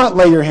 do not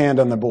lay your hand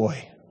on the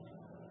boy.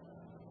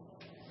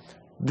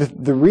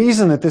 The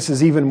reason that this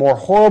is even more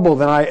horrible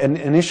than I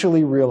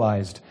initially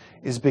realized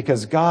is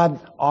because God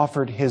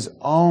offered his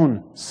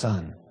own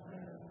son.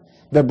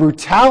 The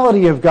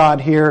brutality of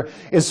God here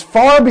is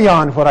far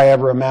beyond what I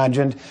ever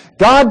imagined.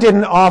 God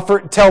didn't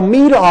tell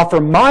me to offer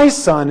my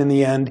son in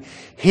the end.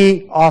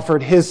 He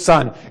offered his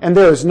son. And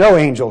there is no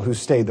angel who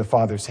stayed the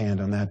Father's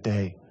hand on that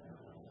day.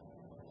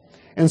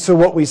 And so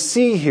what we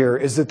see here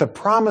is that the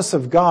promise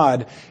of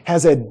God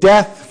has a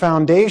death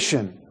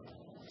foundation.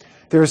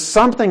 There's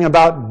something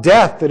about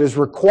death that is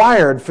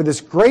required for this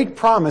great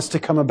promise to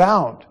come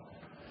about.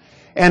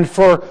 And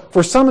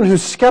for someone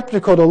who's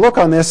skeptical to look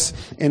on this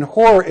in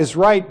horror is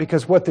right,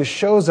 because what this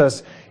shows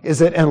us is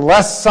that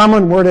unless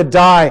someone were to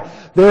die,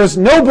 there is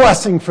no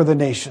blessing for the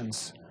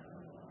nations.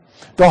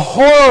 The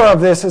horror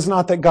of this is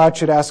not that God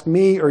should ask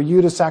me or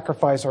you to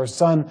sacrifice our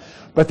son,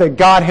 but that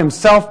God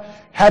himself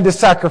had to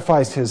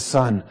sacrifice his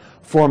son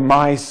for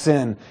my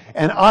sin.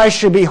 And I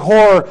should be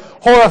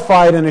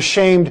horrified and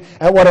ashamed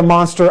at what a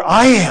monster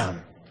I am.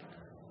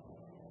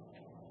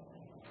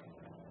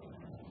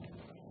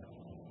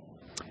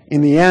 In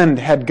the end,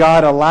 had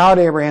God allowed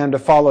Abraham to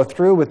follow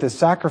through with this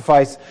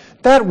sacrifice,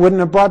 that wouldn't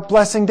have brought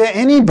blessing to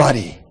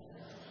anybody.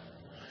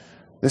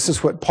 This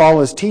is what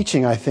Paul is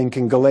teaching, I think,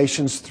 in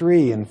Galatians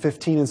 3 and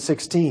 15 and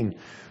 16,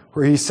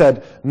 where he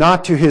said,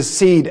 not to his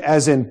seed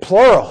as in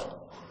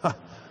plural,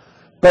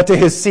 but to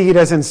his seed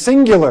as in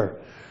singular.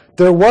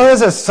 There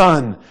was a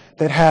son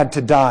that had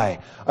to die,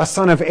 a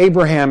son of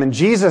Abraham. And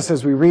Jesus,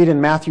 as we read in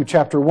Matthew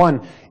chapter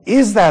 1,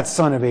 is that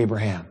son of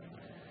Abraham.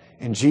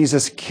 And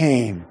Jesus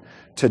came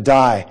to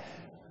die.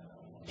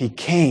 He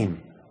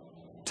came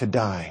to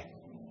die.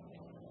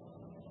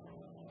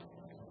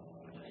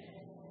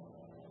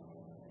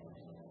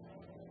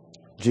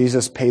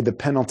 Jesus paid the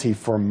penalty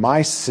for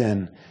my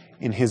sin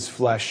in his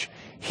flesh.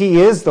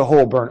 He is the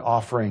whole burnt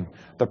offering,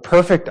 the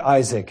perfect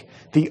Isaac,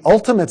 the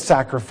ultimate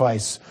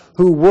sacrifice,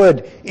 who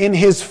would, in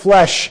his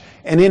flesh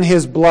and in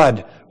his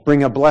blood,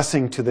 bring a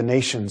blessing to the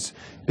nations.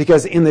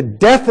 Because in the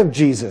death of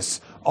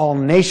Jesus, all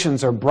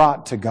nations are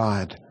brought to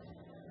God.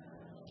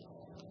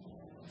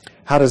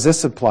 How does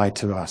this apply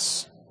to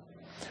us?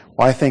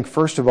 Well, I think,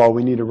 first of all,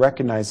 we need to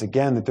recognize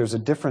again that there's a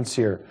difference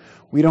here.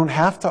 We don't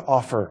have to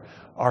offer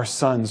our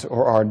sons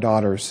or our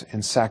daughters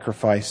in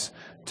sacrifice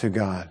to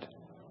God.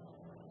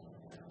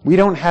 We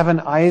don't have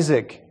an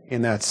Isaac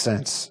in that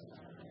sense.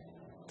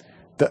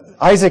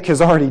 Isaac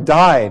has already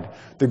died.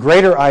 The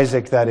greater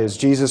Isaac, that is,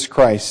 Jesus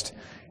Christ,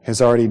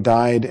 has already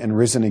died and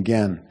risen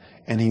again,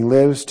 and he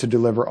lives to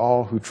deliver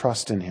all who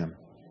trust in him.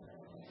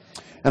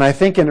 And I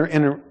think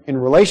in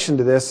relation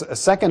to this, a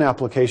second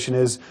application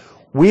is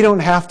we don't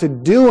have to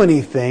do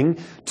anything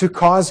to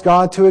cause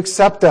God to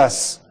accept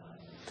us.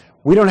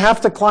 We don't have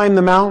to climb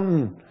the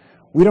mountain.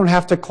 We don't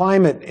have to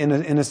climb it, in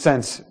a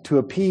sense, to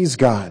appease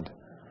God.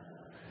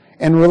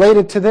 And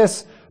related to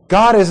this,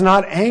 God is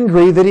not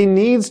angry that he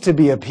needs to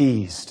be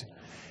appeased.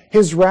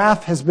 His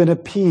wrath has been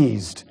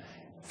appeased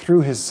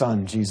through his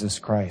Son, Jesus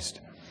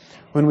Christ.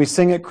 When we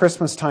sing at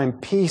Christmas time,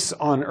 peace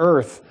on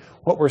earth,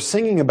 what we're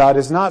singing about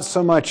is not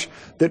so much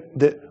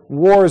that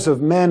wars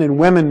of men and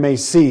women may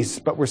cease,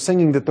 but we're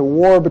singing that the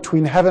war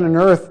between heaven and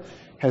earth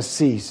has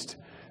ceased,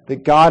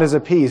 that God is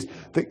appeased,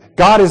 that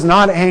God is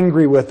not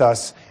angry with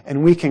us,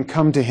 and we can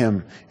come to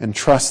him and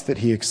trust that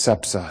he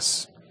accepts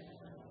us.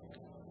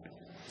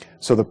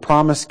 So the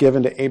promise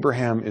given to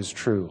Abraham is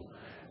true,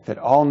 that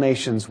all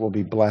nations will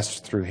be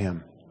blessed through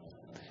him.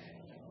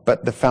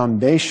 But the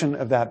foundation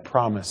of that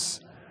promise,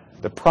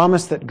 the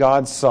promise that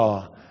God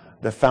saw,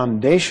 the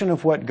foundation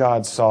of what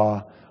God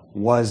saw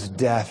was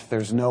death.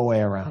 There's no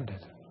way around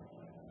it.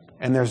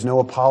 And there's no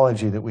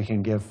apology that we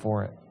can give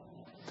for it.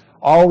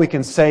 All we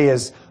can say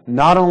is,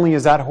 not only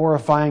is that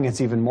horrifying,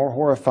 it's even more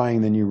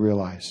horrifying than you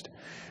realized.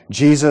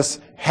 Jesus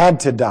had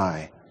to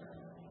die,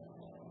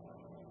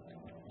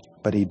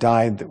 but he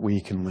died that we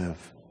can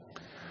live.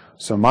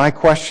 So my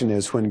question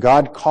is, when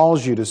God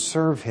calls you to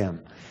serve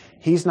him,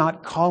 he's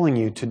not calling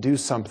you to do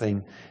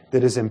something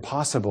that is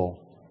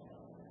impossible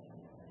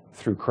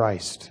through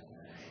Christ.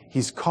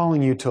 He's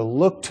calling you to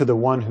look to the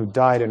one who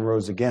died and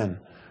rose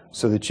again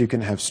so that you can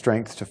have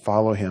strength to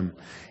follow him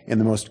in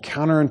the most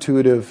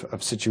counterintuitive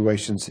of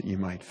situations that you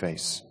might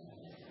face.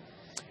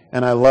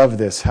 And I love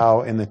this,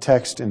 how in the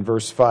text in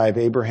verse 5,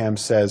 Abraham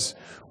says,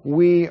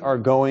 we are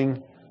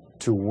going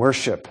to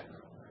worship.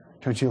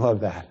 Don't you love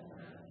that?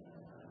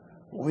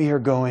 We are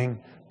going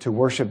to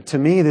worship. To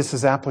me, this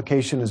is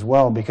application as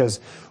well, because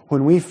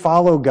when we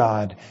follow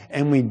God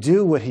and we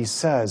do what he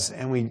says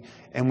and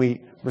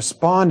we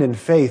respond in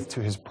faith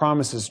to his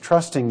promises,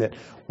 trusting that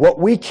what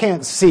we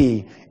can't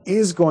see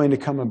is going to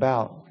come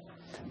about,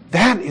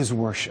 that is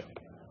worship.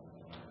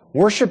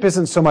 Worship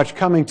isn't so much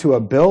coming to a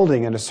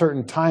building at a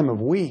certain time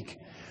of week.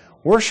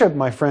 Worship,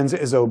 my friends,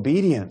 is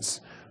obedience.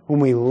 when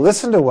we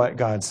listen to what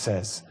God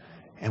says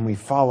and we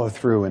follow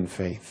through in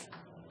faith.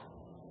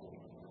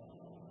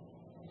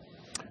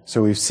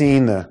 So we've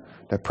seen the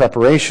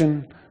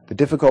preparation, the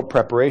difficult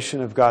preparation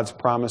of God's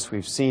promise.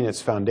 We've seen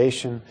its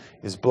foundation,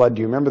 His blood.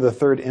 Do you remember the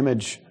third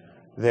image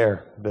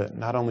there?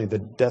 Not only the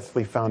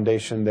deathly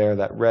foundation there,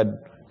 that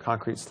red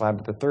concrete slab,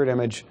 but the third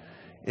image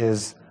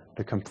is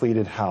the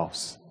completed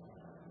house.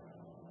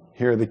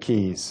 Here are the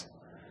keys.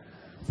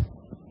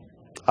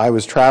 I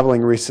was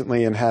traveling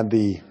recently and had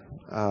the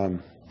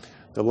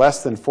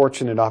less than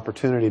fortunate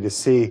opportunity to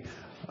see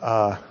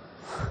a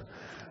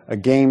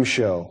game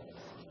show.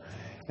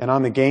 And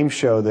on the game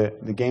show,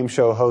 the game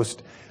show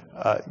host,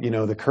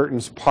 the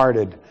curtains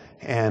parted,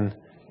 and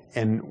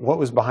what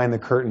was behind the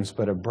curtains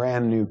but a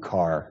brand new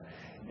car.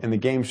 And the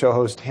game show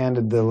host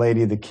handed the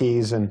lady the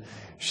keys, and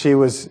she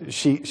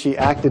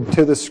acted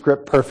to the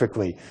script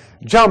perfectly,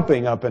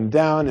 jumping up and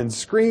down and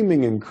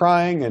screaming and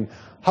crying and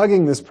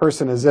hugging this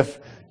person as if,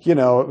 it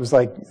was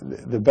like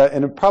the best.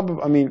 And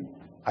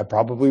I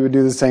probably would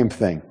do the same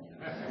thing.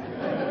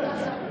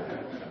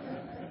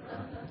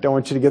 Don't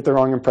want you to get the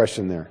wrong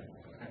impression there.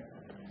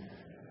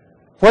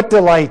 What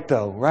delight,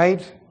 though,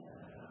 right?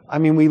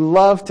 We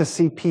love to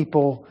see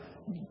people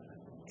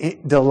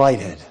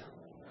delighted.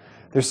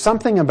 There's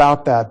something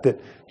about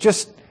that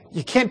just,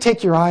 you can't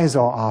take your eyes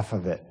off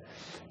of it.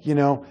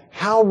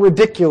 How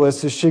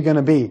ridiculous is she going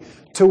to be?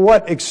 To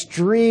what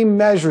extreme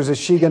measures is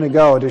she going to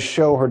go to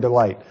show her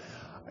delight?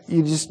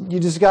 You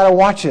just got to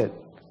watch it.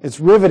 It's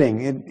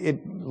riveting.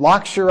 It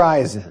locks your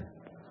eyes in.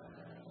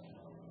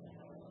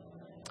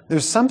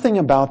 There's something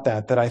about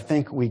that I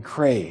think we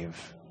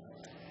crave.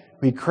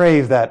 We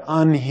crave that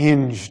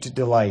unhinged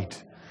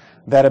delight,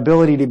 that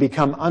ability to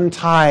become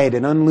untied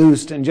and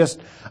unloosed and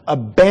just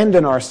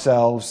abandon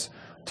ourselves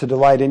to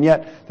delight. And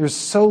yet, there's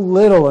so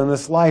little in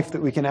this life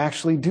that we can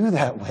actually do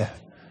that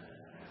with.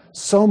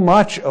 So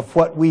much of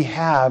what we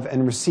have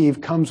and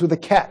receive comes with a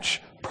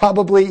catch.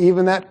 Probably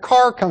even that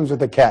car comes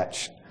with a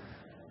catch.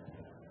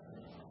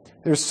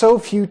 There's so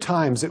few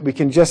times that we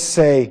can just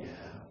say,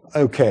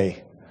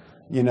 okay,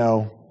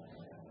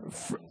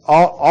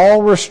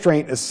 all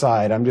restraint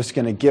aside, I'm just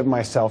going to give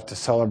myself to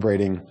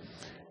celebrating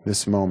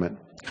this moment.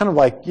 Kind of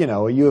like,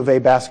 a U of A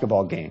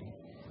basketball game.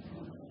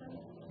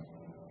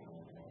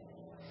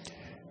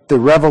 The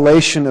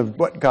revelation of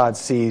what God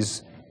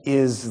sees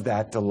is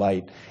that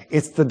delight.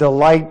 It's the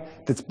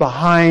delight that's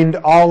behind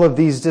all of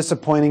these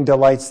disappointing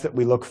delights that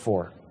we look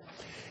for.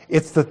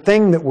 It's the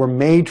thing that we're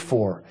made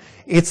for.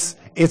 It's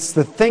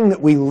the thing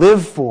that we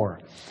live for.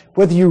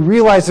 Whether you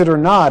realize it or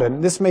not,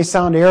 and this may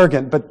sound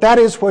arrogant, but that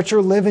is what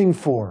you're living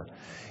for.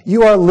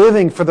 You are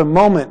living for the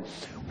moment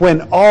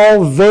when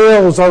all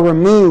veils are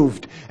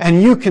removed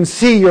and you can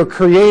see your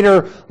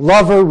Creator,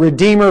 Lover,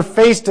 Redeemer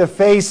face to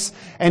face,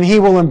 and He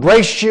will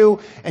embrace you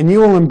and you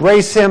will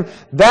embrace Him.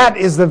 That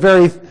is the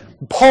very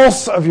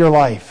pulse of your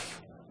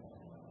life.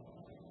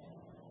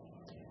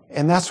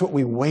 And that's what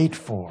we wait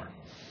for.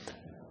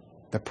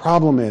 The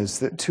problem is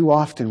that too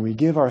often we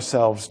give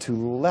ourselves to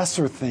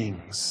lesser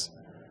things.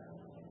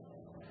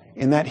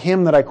 In that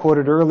hymn that I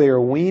quoted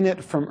earlier, wean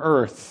it from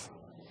earth.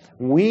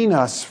 Wean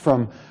us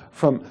from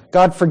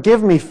God,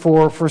 forgive me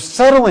for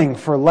settling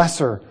for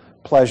lesser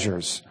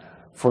pleasures,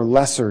 for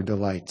lesser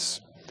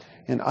delights.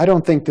 And I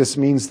don't think this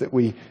means that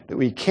we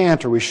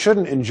can't or we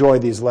shouldn't enjoy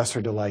these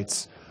lesser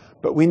delights,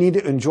 but we need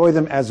to enjoy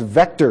them as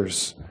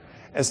vectors,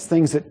 as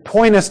things that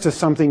point us to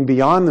something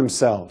beyond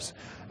themselves,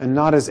 and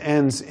not as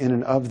ends in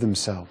and of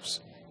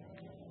themselves.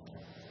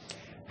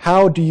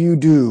 How do you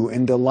do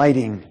in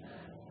delighting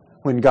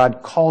when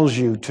God calls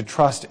you to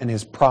trust in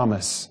His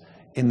promise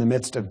in the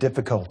midst of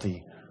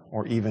difficulty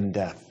or even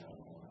death?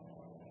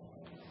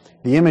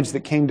 The image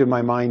that came to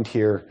my mind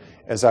here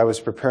as I was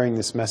preparing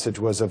this message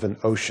was of an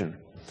ocean.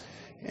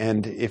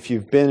 And if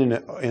you've been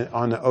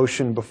on the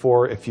ocean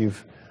before, if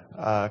you've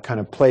kind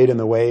of played in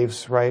the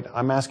waves, right,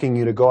 I'm asking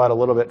you to go out a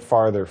little bit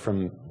farther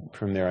from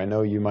there. I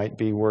know you might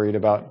be worried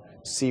about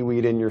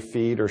seaweed in your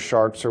feet or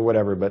sharks or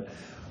whatever, but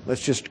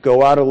let's just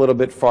go out a little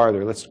bit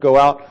farther. Let's go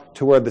out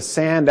to where the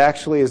sand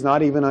actually is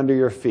not even under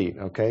your feet.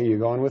 Okay, you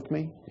going with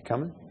me? You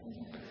coming?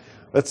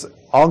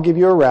 I'll give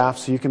you a raft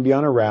so you can be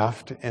on a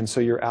raft, and so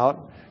you're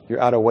out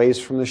a ways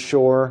from the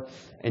shore,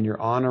 and you're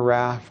on a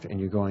raft, and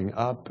you're going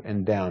up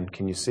and down.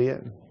 Can you see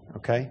it?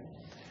 Okay.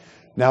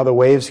 Now the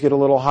waves get a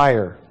little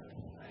higher,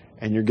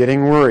 and you're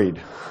getting worried.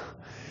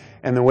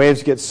 And the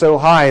waves get so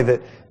high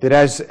that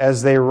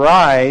as they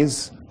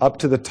rise up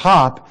to the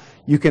top,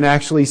 you can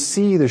actually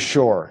see the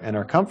shore and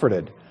are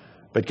comforted.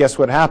 But guess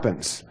what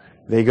happens?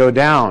 They go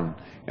down,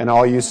 and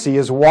all you see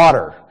is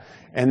water.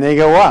 And they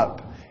go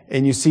up,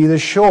 and you see the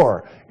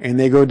shore, and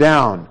they go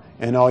down,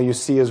 and all you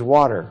see is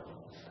water.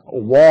 A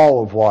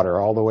wall of water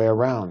all the way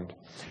around.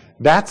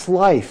 That's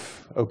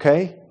life,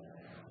 okay?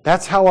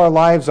 That's how our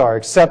lives are,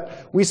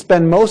 except we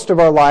spend most of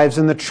our lives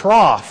in the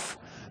trough,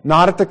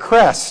 not at the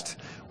crest.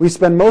 We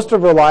spend most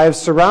of our lives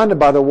surrounded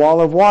by the wall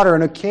of water,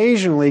 and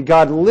occasionally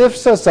God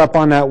lifts us up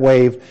on that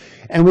wave,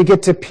 and we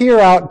get to peer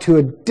out to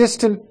a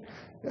distant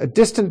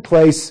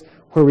place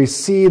where we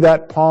see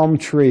that palm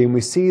tree and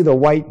we see the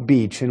white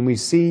beach and we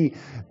see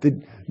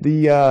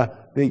the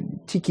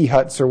tiki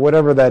huts or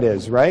whatever that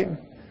is, right?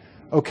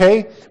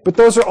 Okay? But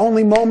those are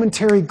only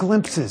momentary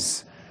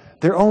glimpses.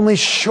 They're only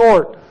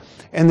short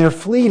and they're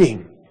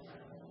fleeting.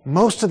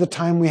 Most of the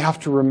time we have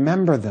to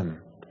remember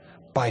them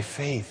by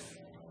faith.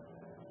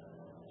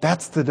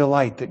 That's the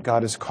delight that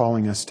God is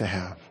calling us to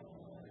have.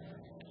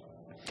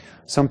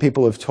 Some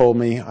people have told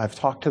me, I've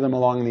talked to them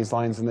along these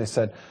lines, and they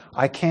said,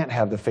 I can't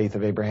have the faith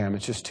of Abraham.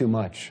 It's just too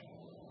much.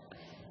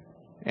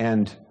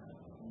 And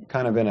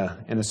kind of in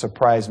a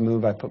surprise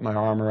move, I put my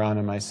arm around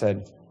him. I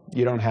said,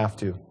 you don't have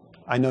to.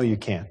 I know you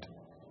can't.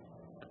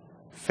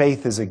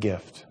 Faith is a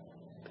gift.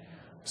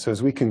 So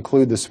as we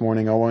conclude this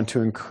morning, I want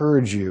to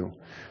encourage you,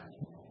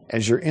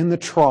 as you're in the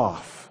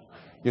trough,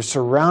 you're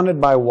surrounded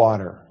by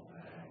water,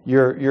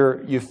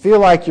 you feel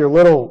like your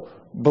little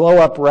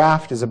blow-up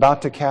raft is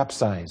about to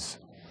capsize.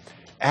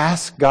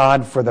 Ask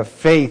God for the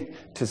faith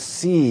to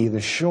see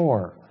the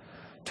shore,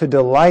 to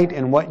delight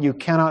in what you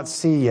cannot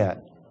see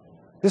yet.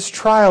 This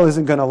trial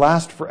isn't going to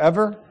last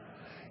forever.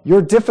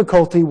 Your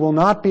difficulty will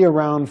not be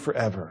around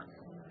forever.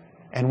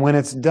 And when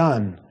it's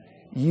done,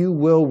 you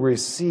will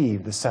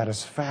receive the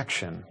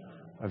satisfaction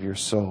of your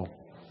soul.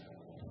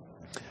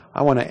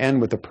 I want to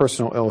end with a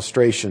personal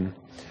illustration.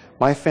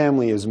 My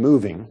family is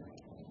moving.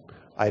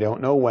 I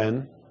don't know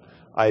when.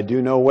 I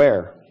do know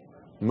where.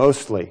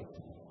 Mostly.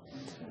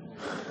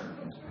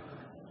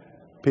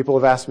 People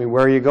have asked me,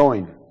 where are you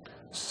going?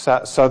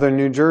 Southern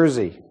New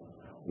Jersey.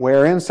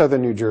 Where in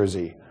Southern New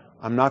Jersey?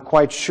 I'm not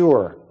quite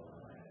sure.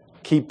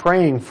 Keep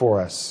praying for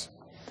us.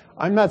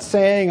 I'm not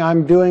saying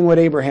I'm doing what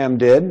Abraham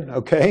did,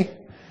 okay?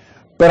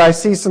 But I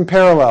see some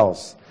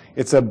parallels.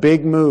 It's a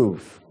big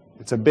move.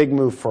 It's a big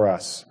move for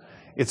us.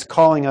 It's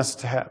calling us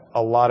to have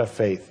a lot of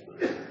faith.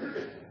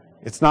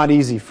 It's not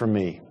easy for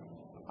me.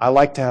 I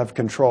like to have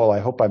control. I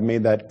hope I've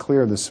made that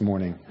clear this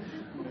morning.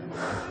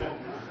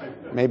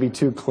 Maybe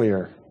too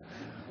clear.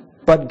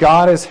 But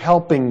God is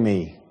helping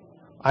me.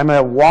 I'm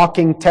a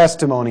walking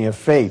testimony of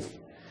faith.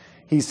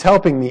 He's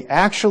helping me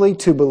actually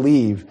to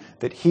believe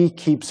that He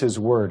keeps His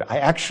word. I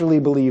actually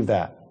believe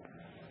that.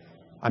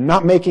 I'm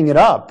not making it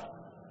up.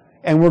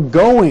 And we're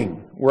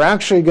going. We're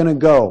actually going to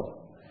go.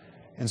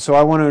 And so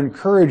I want to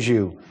encourage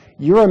you.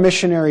 You're a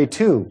missionary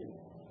too.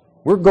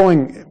 We're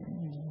going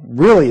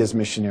really as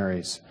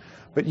missionaries.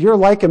 But you're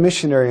like a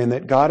missionary in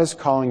that God is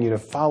calling you to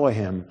follow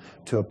Him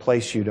to a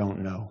place you don't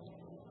know.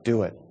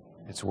 Do it.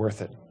 It's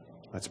worth it.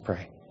 Let's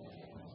pray.